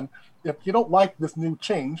 number one, if you don't like this new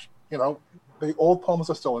change, the old poems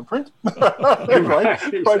are still in print, right?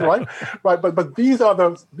 But these are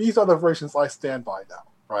the versions I stand by now.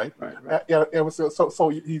 Right. So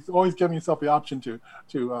he's always giving himself the option to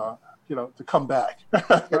come back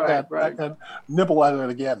and nibble at it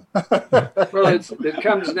again. Well, it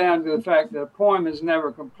comes down to the fact that a poem is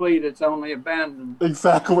never complete; it's only abandoned.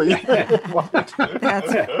 Exactly.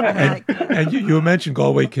 And you mentioned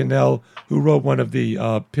Galway Kinnell, who wrote one of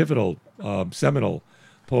the pivotal, seminal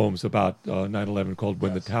poems about 9/11 called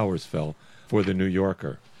 "When the Towers Fell" for the New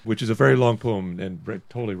Yorker, which is a very long poem and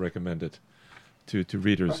totally recommend it to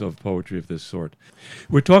readers of poetry of this sort.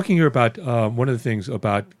 We're talking here about one of the things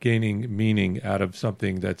about gaining meaning out of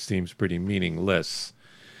something that seems pretty meaningless.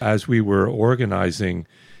 As we were organizing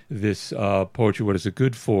this Poetry What Is It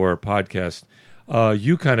Good For podcast,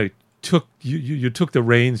 you kind of took the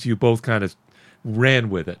reins, you both kind of ran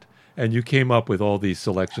with it, and you came up with all these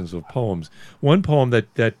selections of poems. One poem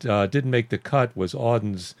that didn't make the cut was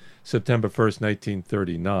Auden's September 1st,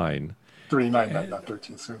 1939. 39, not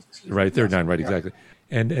 13. Right, 39, right, exactly.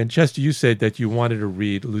 And Chester, you said that you wanted to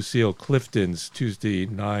read Lucille Clifton's Tuesday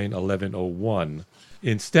 9/11/01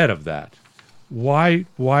 instead of that. Why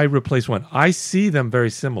replace one? I see them very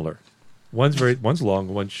similar. One's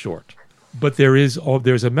long, one's short. But there's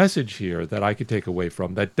a message here that I could take away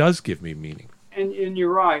from that does give me meaning. And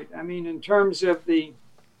you're right. I mean, in terms of the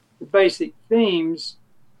basic themes,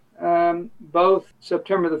 both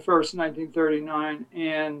September the 1st, 1939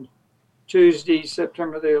 and Tuesday,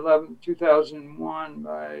 September the 11th, 2001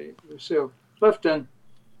 by Lucille Clifton,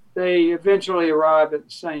 they eventually arrive at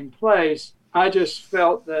the same place. I just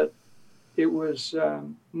felt that it was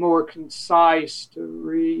more concise to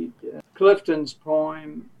read Clifton's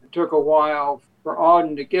poem. It took a while for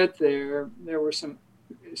Auden to get there. There were some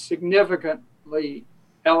significantly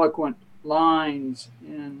eloquent lines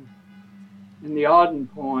in the Auden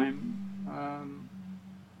poem.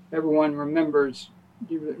 Everyone remembers.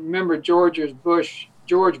 Do you remember George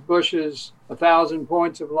Bush's 1,000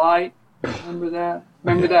 Points of Light? Remember that?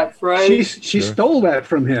 Remember that phrase? She stole that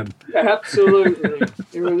from him. Absolutely.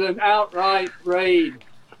 It was an outright raid.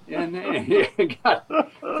 And it got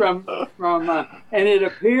from and it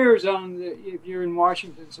appears if you're in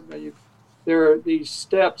Washington, there are these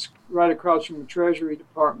steps right across from the Treasury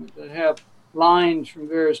Department that have lines from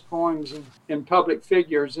various poems and public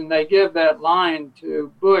figures, and they give that line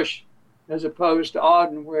to Bush as opposed to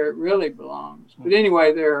Auden, where it really belongs. But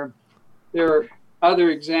anyway, there are other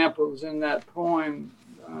examples in that poem,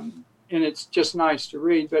 and it's just nice to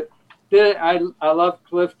read. But I love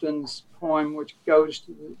Clifton's poem, which gets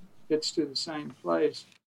to the same place.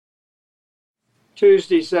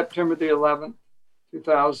 Tuesday, September the 11th,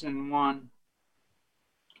 2001.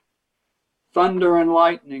 Thunder and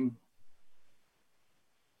lightning,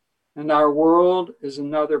 and our world is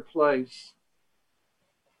another place.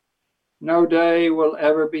 No day will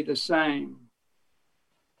ever be the same.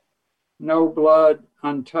 No blood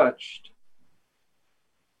untouched.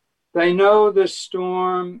 They know this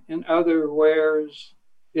storm in other wares,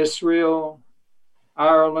 Israel,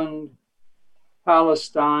 Ireland,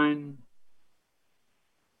 Palestine.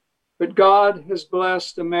 But God has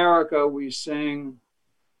blessed America, we sing.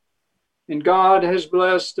 And God has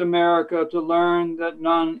blessed America to learn that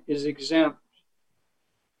none is exempt.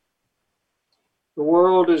 The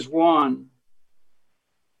world is one.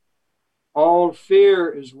 All fear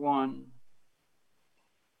is one.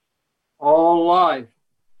 All life,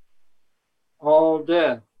 all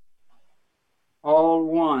death, all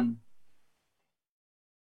one.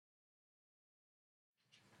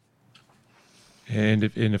 And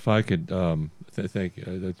if I could, thank you,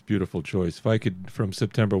 that's a beautiful choice. If I could, from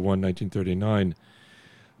September 1, 1939,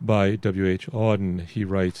 by W.H. Auden, he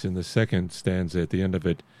writes in the second stanza at the end of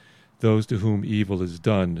it, "Those to whom evil is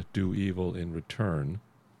done do evil in return."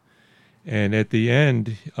 And at the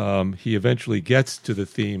end, he eventually gets to the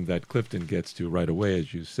theme that Clifton gets to right away,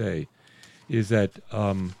 as you say, is that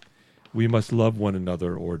we must love one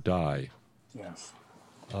another or die. Yes.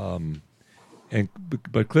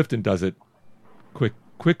 But Clifton does it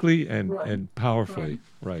quickly and powerfully.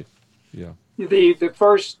 Right. Yeah. The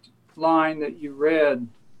first line that you read,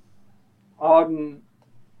 Auden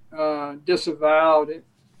disavowed it,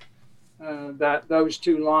 that those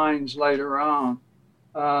two lines later on.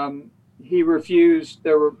 He refused.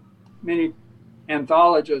 There were many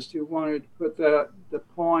anthologists who wanted to put the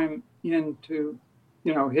poem into,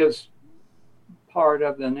 his part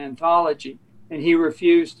of an anthology, and he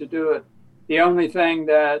refused to do it. The only thing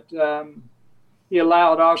that he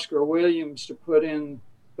allowed Oscar Williams to put in,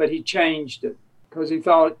 but he changed it because he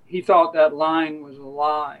thought that line was a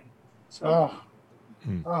lie. So,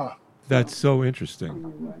 That's so interesting.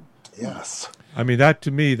 Anyway. Yes. I mean, that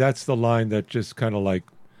to me, that's the line that just kind of like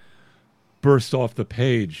burst off the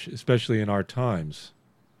page, especially in our times.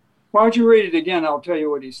 Why don't you read it again? I'll tell you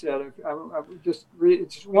what he said. I would just read.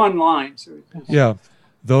 It's one line. So yeah,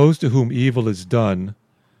 those to whom evil is done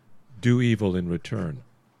do evil in return.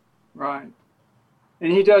 Right,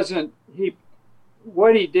 and he doesn't.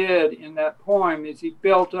 What he did in that poem is he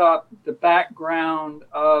built up the background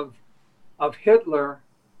of Hitler,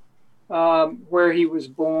 where he was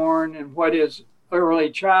born and what his early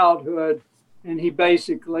childhood. And he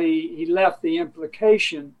left the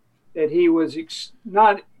implication that he was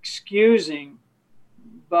not excusing,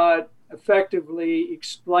 but effectively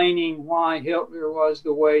explaining why Hitler was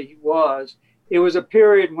the way he was. It was a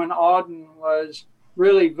period when Auden was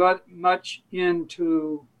really much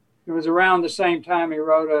into, it was around the same time he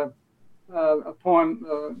wrote a poem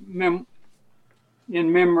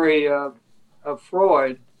in memory of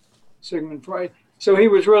Freud, Sigmund Freud. So he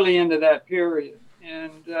was really into that period.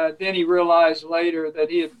 And then he realized later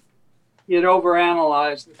that he had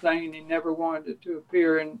overanalyzed the thing, and he never wanted it to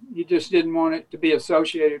appear, and he just didn't want it to be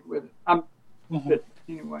associated with it. But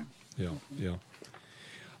anyway. Yeah.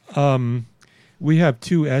 We have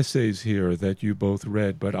two essays here that you both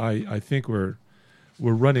read, but I think we're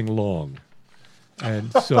running long.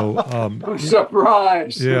 And so, I'm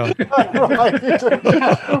surprised. Yeah,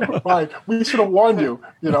 right. We should have warned you,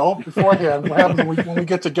 beforehand. What happens when we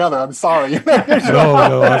get together? I'm sorry.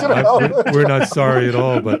 No, we're not sorry at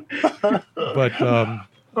all. But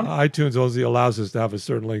iTunes only allows us to have a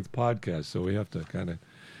certain length podcast, so we have to kind of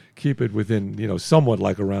keep it within, somewhat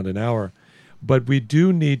like around an hour. But we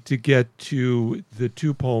do need to get to the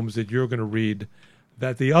two poems that you're going to read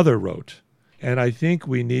that the other wrote. And I think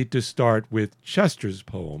we need to start with Chester's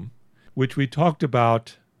poem, which we talked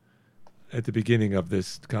about at the beginning of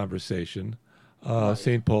this conversation,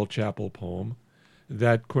 St. Paul Chapel poem,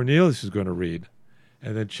 that Cornelius is going to read.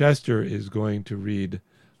 And then Chester is going to read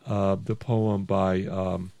the poem by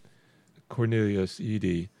Cornelius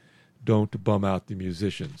Eady, Don't Bum Out the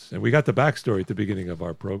Musicians. And we got the backstory at the beginning of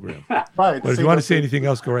our program. Right. But if you want to say anything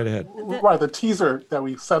else, go right ahead. Right, the teaser that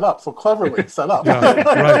we set up, so cleverly set up. Yeah,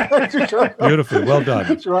 right. Beautifully, well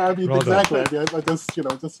done. Sure, I mean, well exactly. Done. I mean,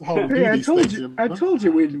 just how we do I these told things. you. I told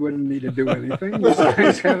you we wouldn't need to do anything. You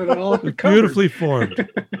guys had it all covered. Beautifully formed,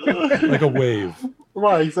 like a wave.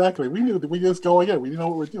 Right, exactly. We just go again. We know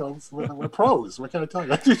what we're pros. What can I tell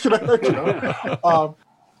you?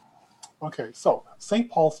 Okay, so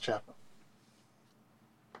St. Paul's Chapel.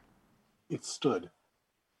 It stood.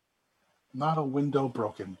 Not a window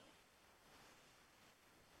broken,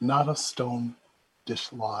 not a stone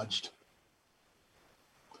dislodged.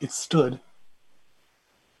 It stood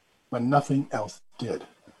when nothing else did.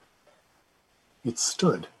 It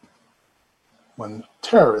stood when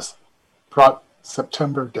terrorists brought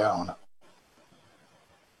September down.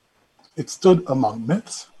 It stood among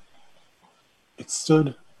myths. It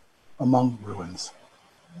stood among ruins.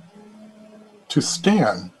 To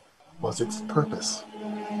stand was its purpose.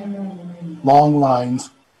 Long lines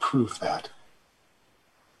prove that.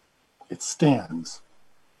 It stands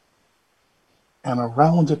and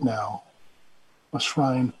around it now, a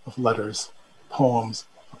shrine of letters, poems,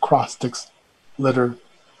 acrostics, litter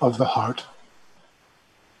of the heart.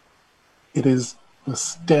 It is the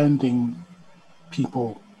standing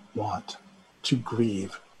people want to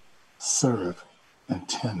grieve, serve, and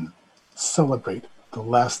tend, celebrate the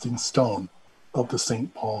lasting stone of the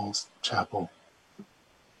St. Paul's Chapel.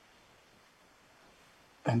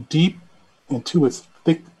 And deep into its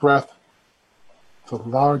thick breath, the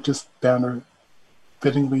largest banner,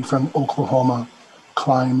 fittingly from Oklahoma,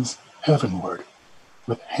 climbs heavenward,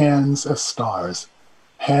 with hands as stars,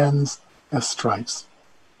 hands as stripes,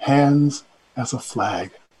 hands as a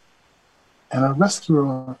flag. And a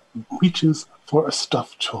rescuer reaches for a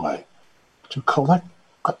stuffed toy to collect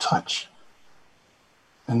a touch.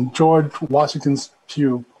 And George Washington's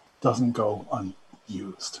pew doesn't go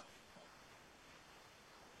unused.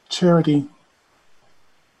 Charity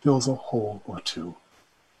fills a hole or two.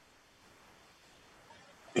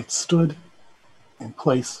 It stood in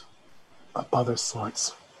place of other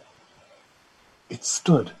sorts. It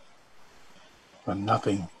stood when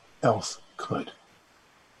nothing else could.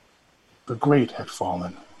 The great had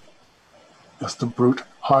fallen as the brute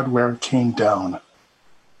hardware came down.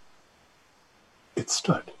 It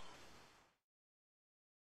stood.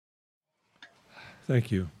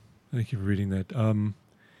 Thank you. Thank you for reading that.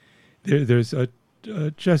 There's a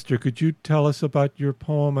Chester, could you tell us about your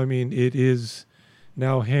poem? I mean, it is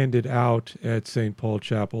now handed out at St. Paul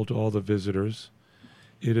Chapel to all the visitors.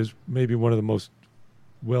 It is maybe one of the most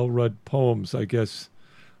well-read poems, I guess,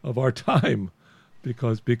 of our time,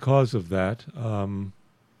 because of that. Can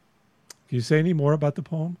you say any more about the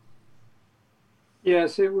poem?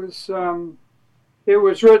 Yes, it was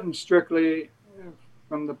written strictly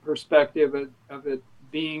from the perspective of it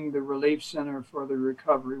being the relief center for the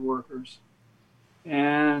recovery workers.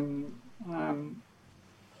 And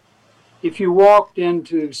if you walked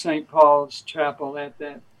into St. Paul's Chapel at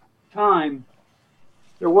that time,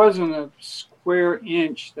 there wasn't a square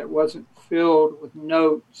inch that wasn't filled with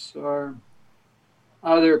notes or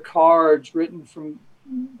other cards written from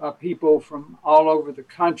people from all over the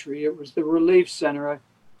country. It was the relief center.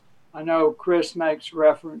 I know Chris makes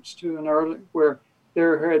reference to an early where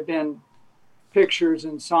there had been pictures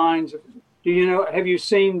and signs of, have you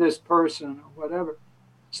seen this person or whatever.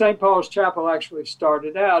 St. Paul's Chapel actually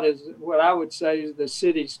started out as what I would say is the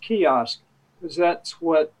city's kiosk, because that's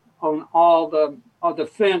what on all the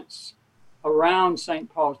fence around St.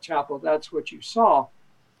 Paul's Chapel, that's what you saw.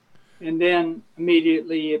 And then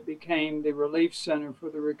immediately it became the relief center for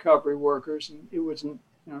the recovery workers, and it was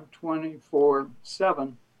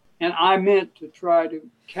 24/7. And I meant to try to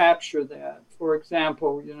capture that. For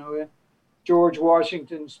example, George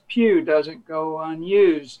Washington's pew doesn't go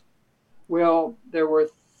unused. Well, there were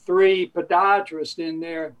 3 podiatrists in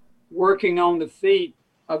there working on the feet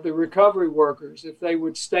of the recovery workers. If they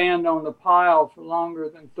would stand on the pile for longer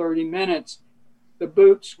than 30 minutes, the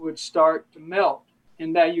boots would start to melt.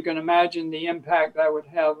 And that you can imagine the impact that would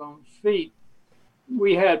have on feet.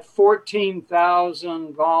 We had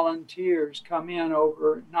 14,000 volunteers come in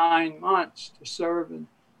over 9 months to serve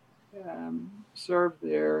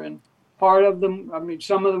there. And part of them,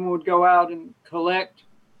 some of them would go out and collect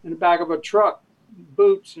in the back of a truck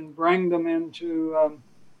boots and bring them into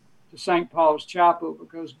to St. Paul's Chapel,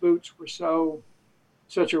 because boots were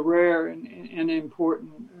such a rare and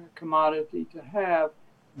important commodity to have.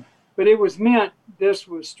 But this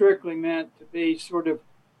was strictly meant to be sort of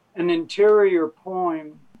an interior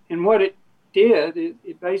poem. And what it did,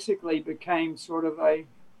 it basically became sort of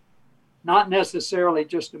not necessarily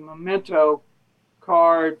just a memento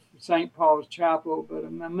card for St. Paul's Chapel, but a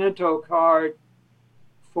memento card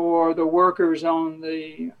for the workers on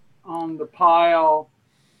the pile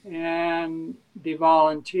and the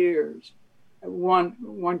volunteers.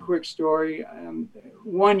 One quick story.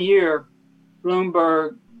 One year,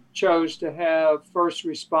 Bloomberg chose to have first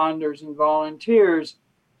responders and volunteers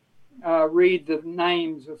read the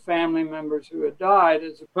names of family members who had died,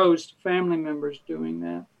 as opposed to family members doing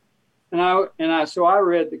that. So I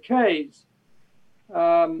read the case.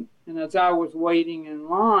 And as I was waiting in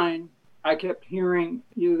line, I kept hearing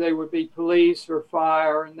they would be police or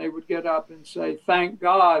fire, and they would get up and say, "Thank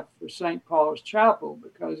God for St. Paul's Chapel,"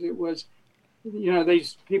 because it was,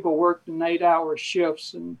 these people worked in 8-hour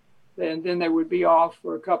shifts, and then they would be off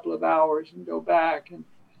for a couple of hours and go back.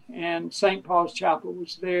 And St. Paul's Chapel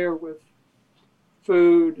was there with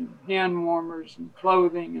food and hand warmers and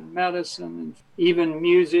clothing and medicine and even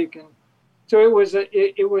music. And so it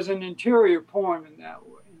was an interior poem in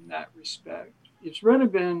that respect. It's really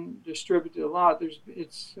been distributed a lot.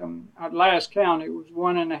 At last count, it was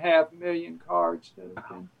 1.5 million cards that have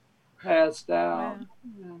been passed out.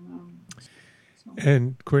 Wow.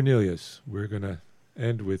 And Cornelius, we're going to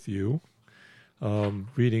end with you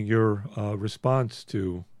reading your response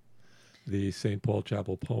to the St. Paul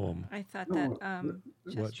Chapel poem. I thought that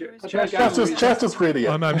Chester was Chester's reading it.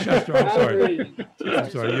 I'm Chester. I'm sorry. reading. I'm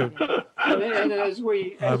sorry. And as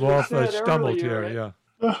we I'm said stumbled earlier, here.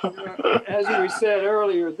 Yeah. as we said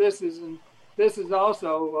earlier, this is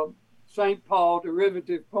also a St. Paul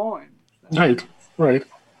derivative poem. Right.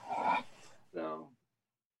 So,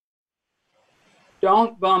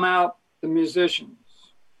 Don't Bum Out the Musicians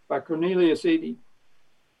by Cornelius Eady.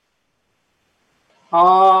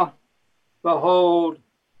 Ah, behold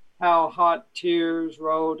how hot tears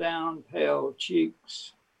roll down pale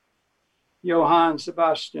cheeks. Johann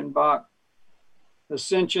Sebastian Bach,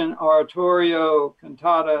 Ascension Oratorio,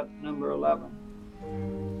 Cantata number 11.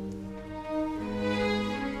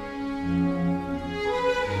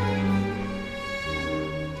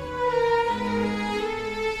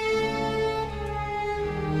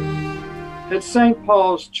 At St.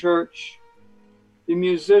 Paul's Church, the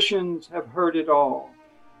musicians have heard it all.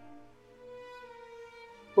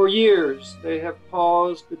 For years, they have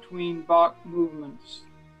paused between Bach movements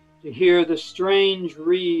to hear the strange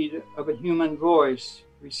reed of a human voice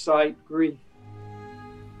recite grief.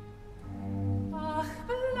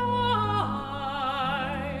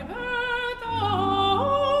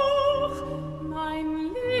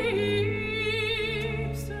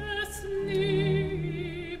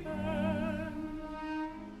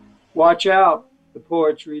 Watch out, the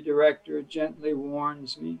poetry director gently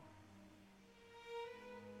warns me.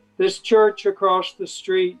 This church across the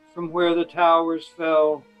street from where the towers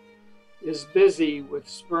fell is busy with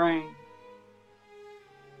spring.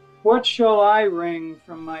 What shall I wring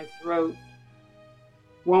from my throat?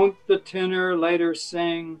 Won't the tenor later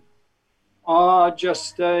sing, Ah, just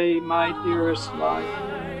stay, my dearest life?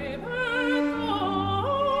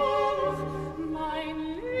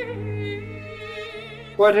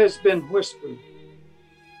 What has been whispered,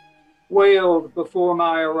 wailed before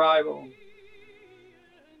my arrival?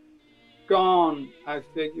 Gone, I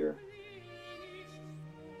figure.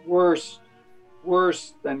 Worse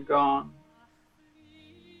than gone.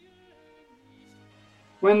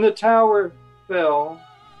 When the tower fell,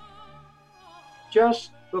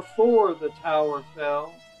 just before the tower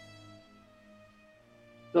fell,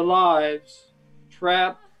 the lives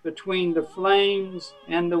trapped between the flames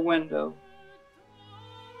and the window.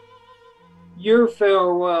 Your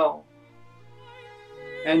farewell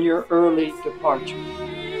and your early departure.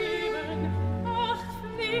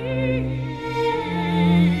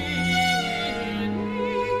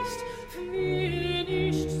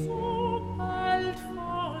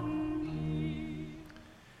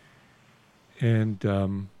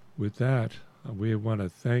 And with that, we want to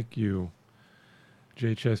thank you,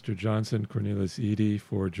 J. Chester Johnson, Cornelius Eady,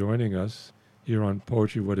 for joining us here on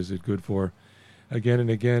Poetry, What Is It Good For? Again and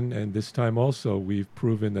again, and this time also, we've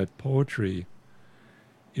proven that poetry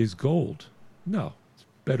is gold. No, it's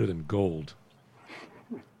better than gold.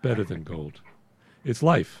 Better than gold. It's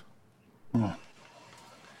life.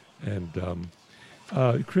 And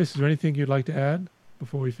Chris, is there anything you'd like to add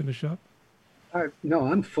before we finish up? No,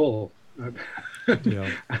 I'm full. Yeah.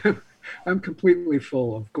 I'm completely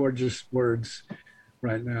full of gorgeous words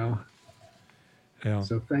right now. Yeah.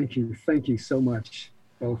 So thank you so much,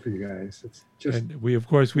 both of you guys. It's just. And we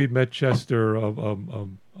met Chester a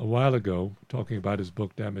while ago, talking about his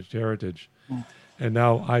book Damaged Heritage, and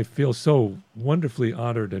now I feel so wonderfully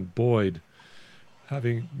honored and buoyed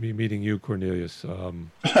meeting you, Cornelius.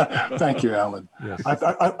 Thank you, Alan. Yes.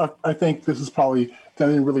 I think this is probably, I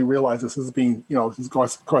didn't really realize this is being, this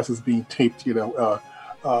course is being taped, in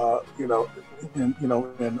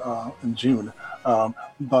June,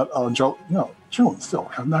 but June still,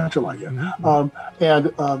 not July yet. Mm-hmm.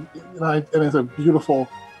 And it's a beautiful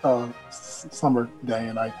summer day,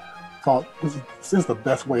 and I thought this is the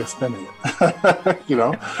best way of spending it.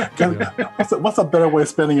 What's a better way of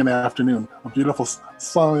spending an afternoon? A beautiful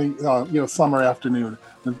sunny, summer afternoon,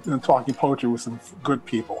 and talking poetry with some good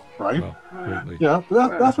people, right? Well, greatly. Yeah,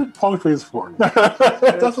 that's what poetry is for.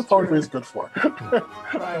 That's what poetry is good for.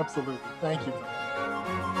 Absolutely. Thank you.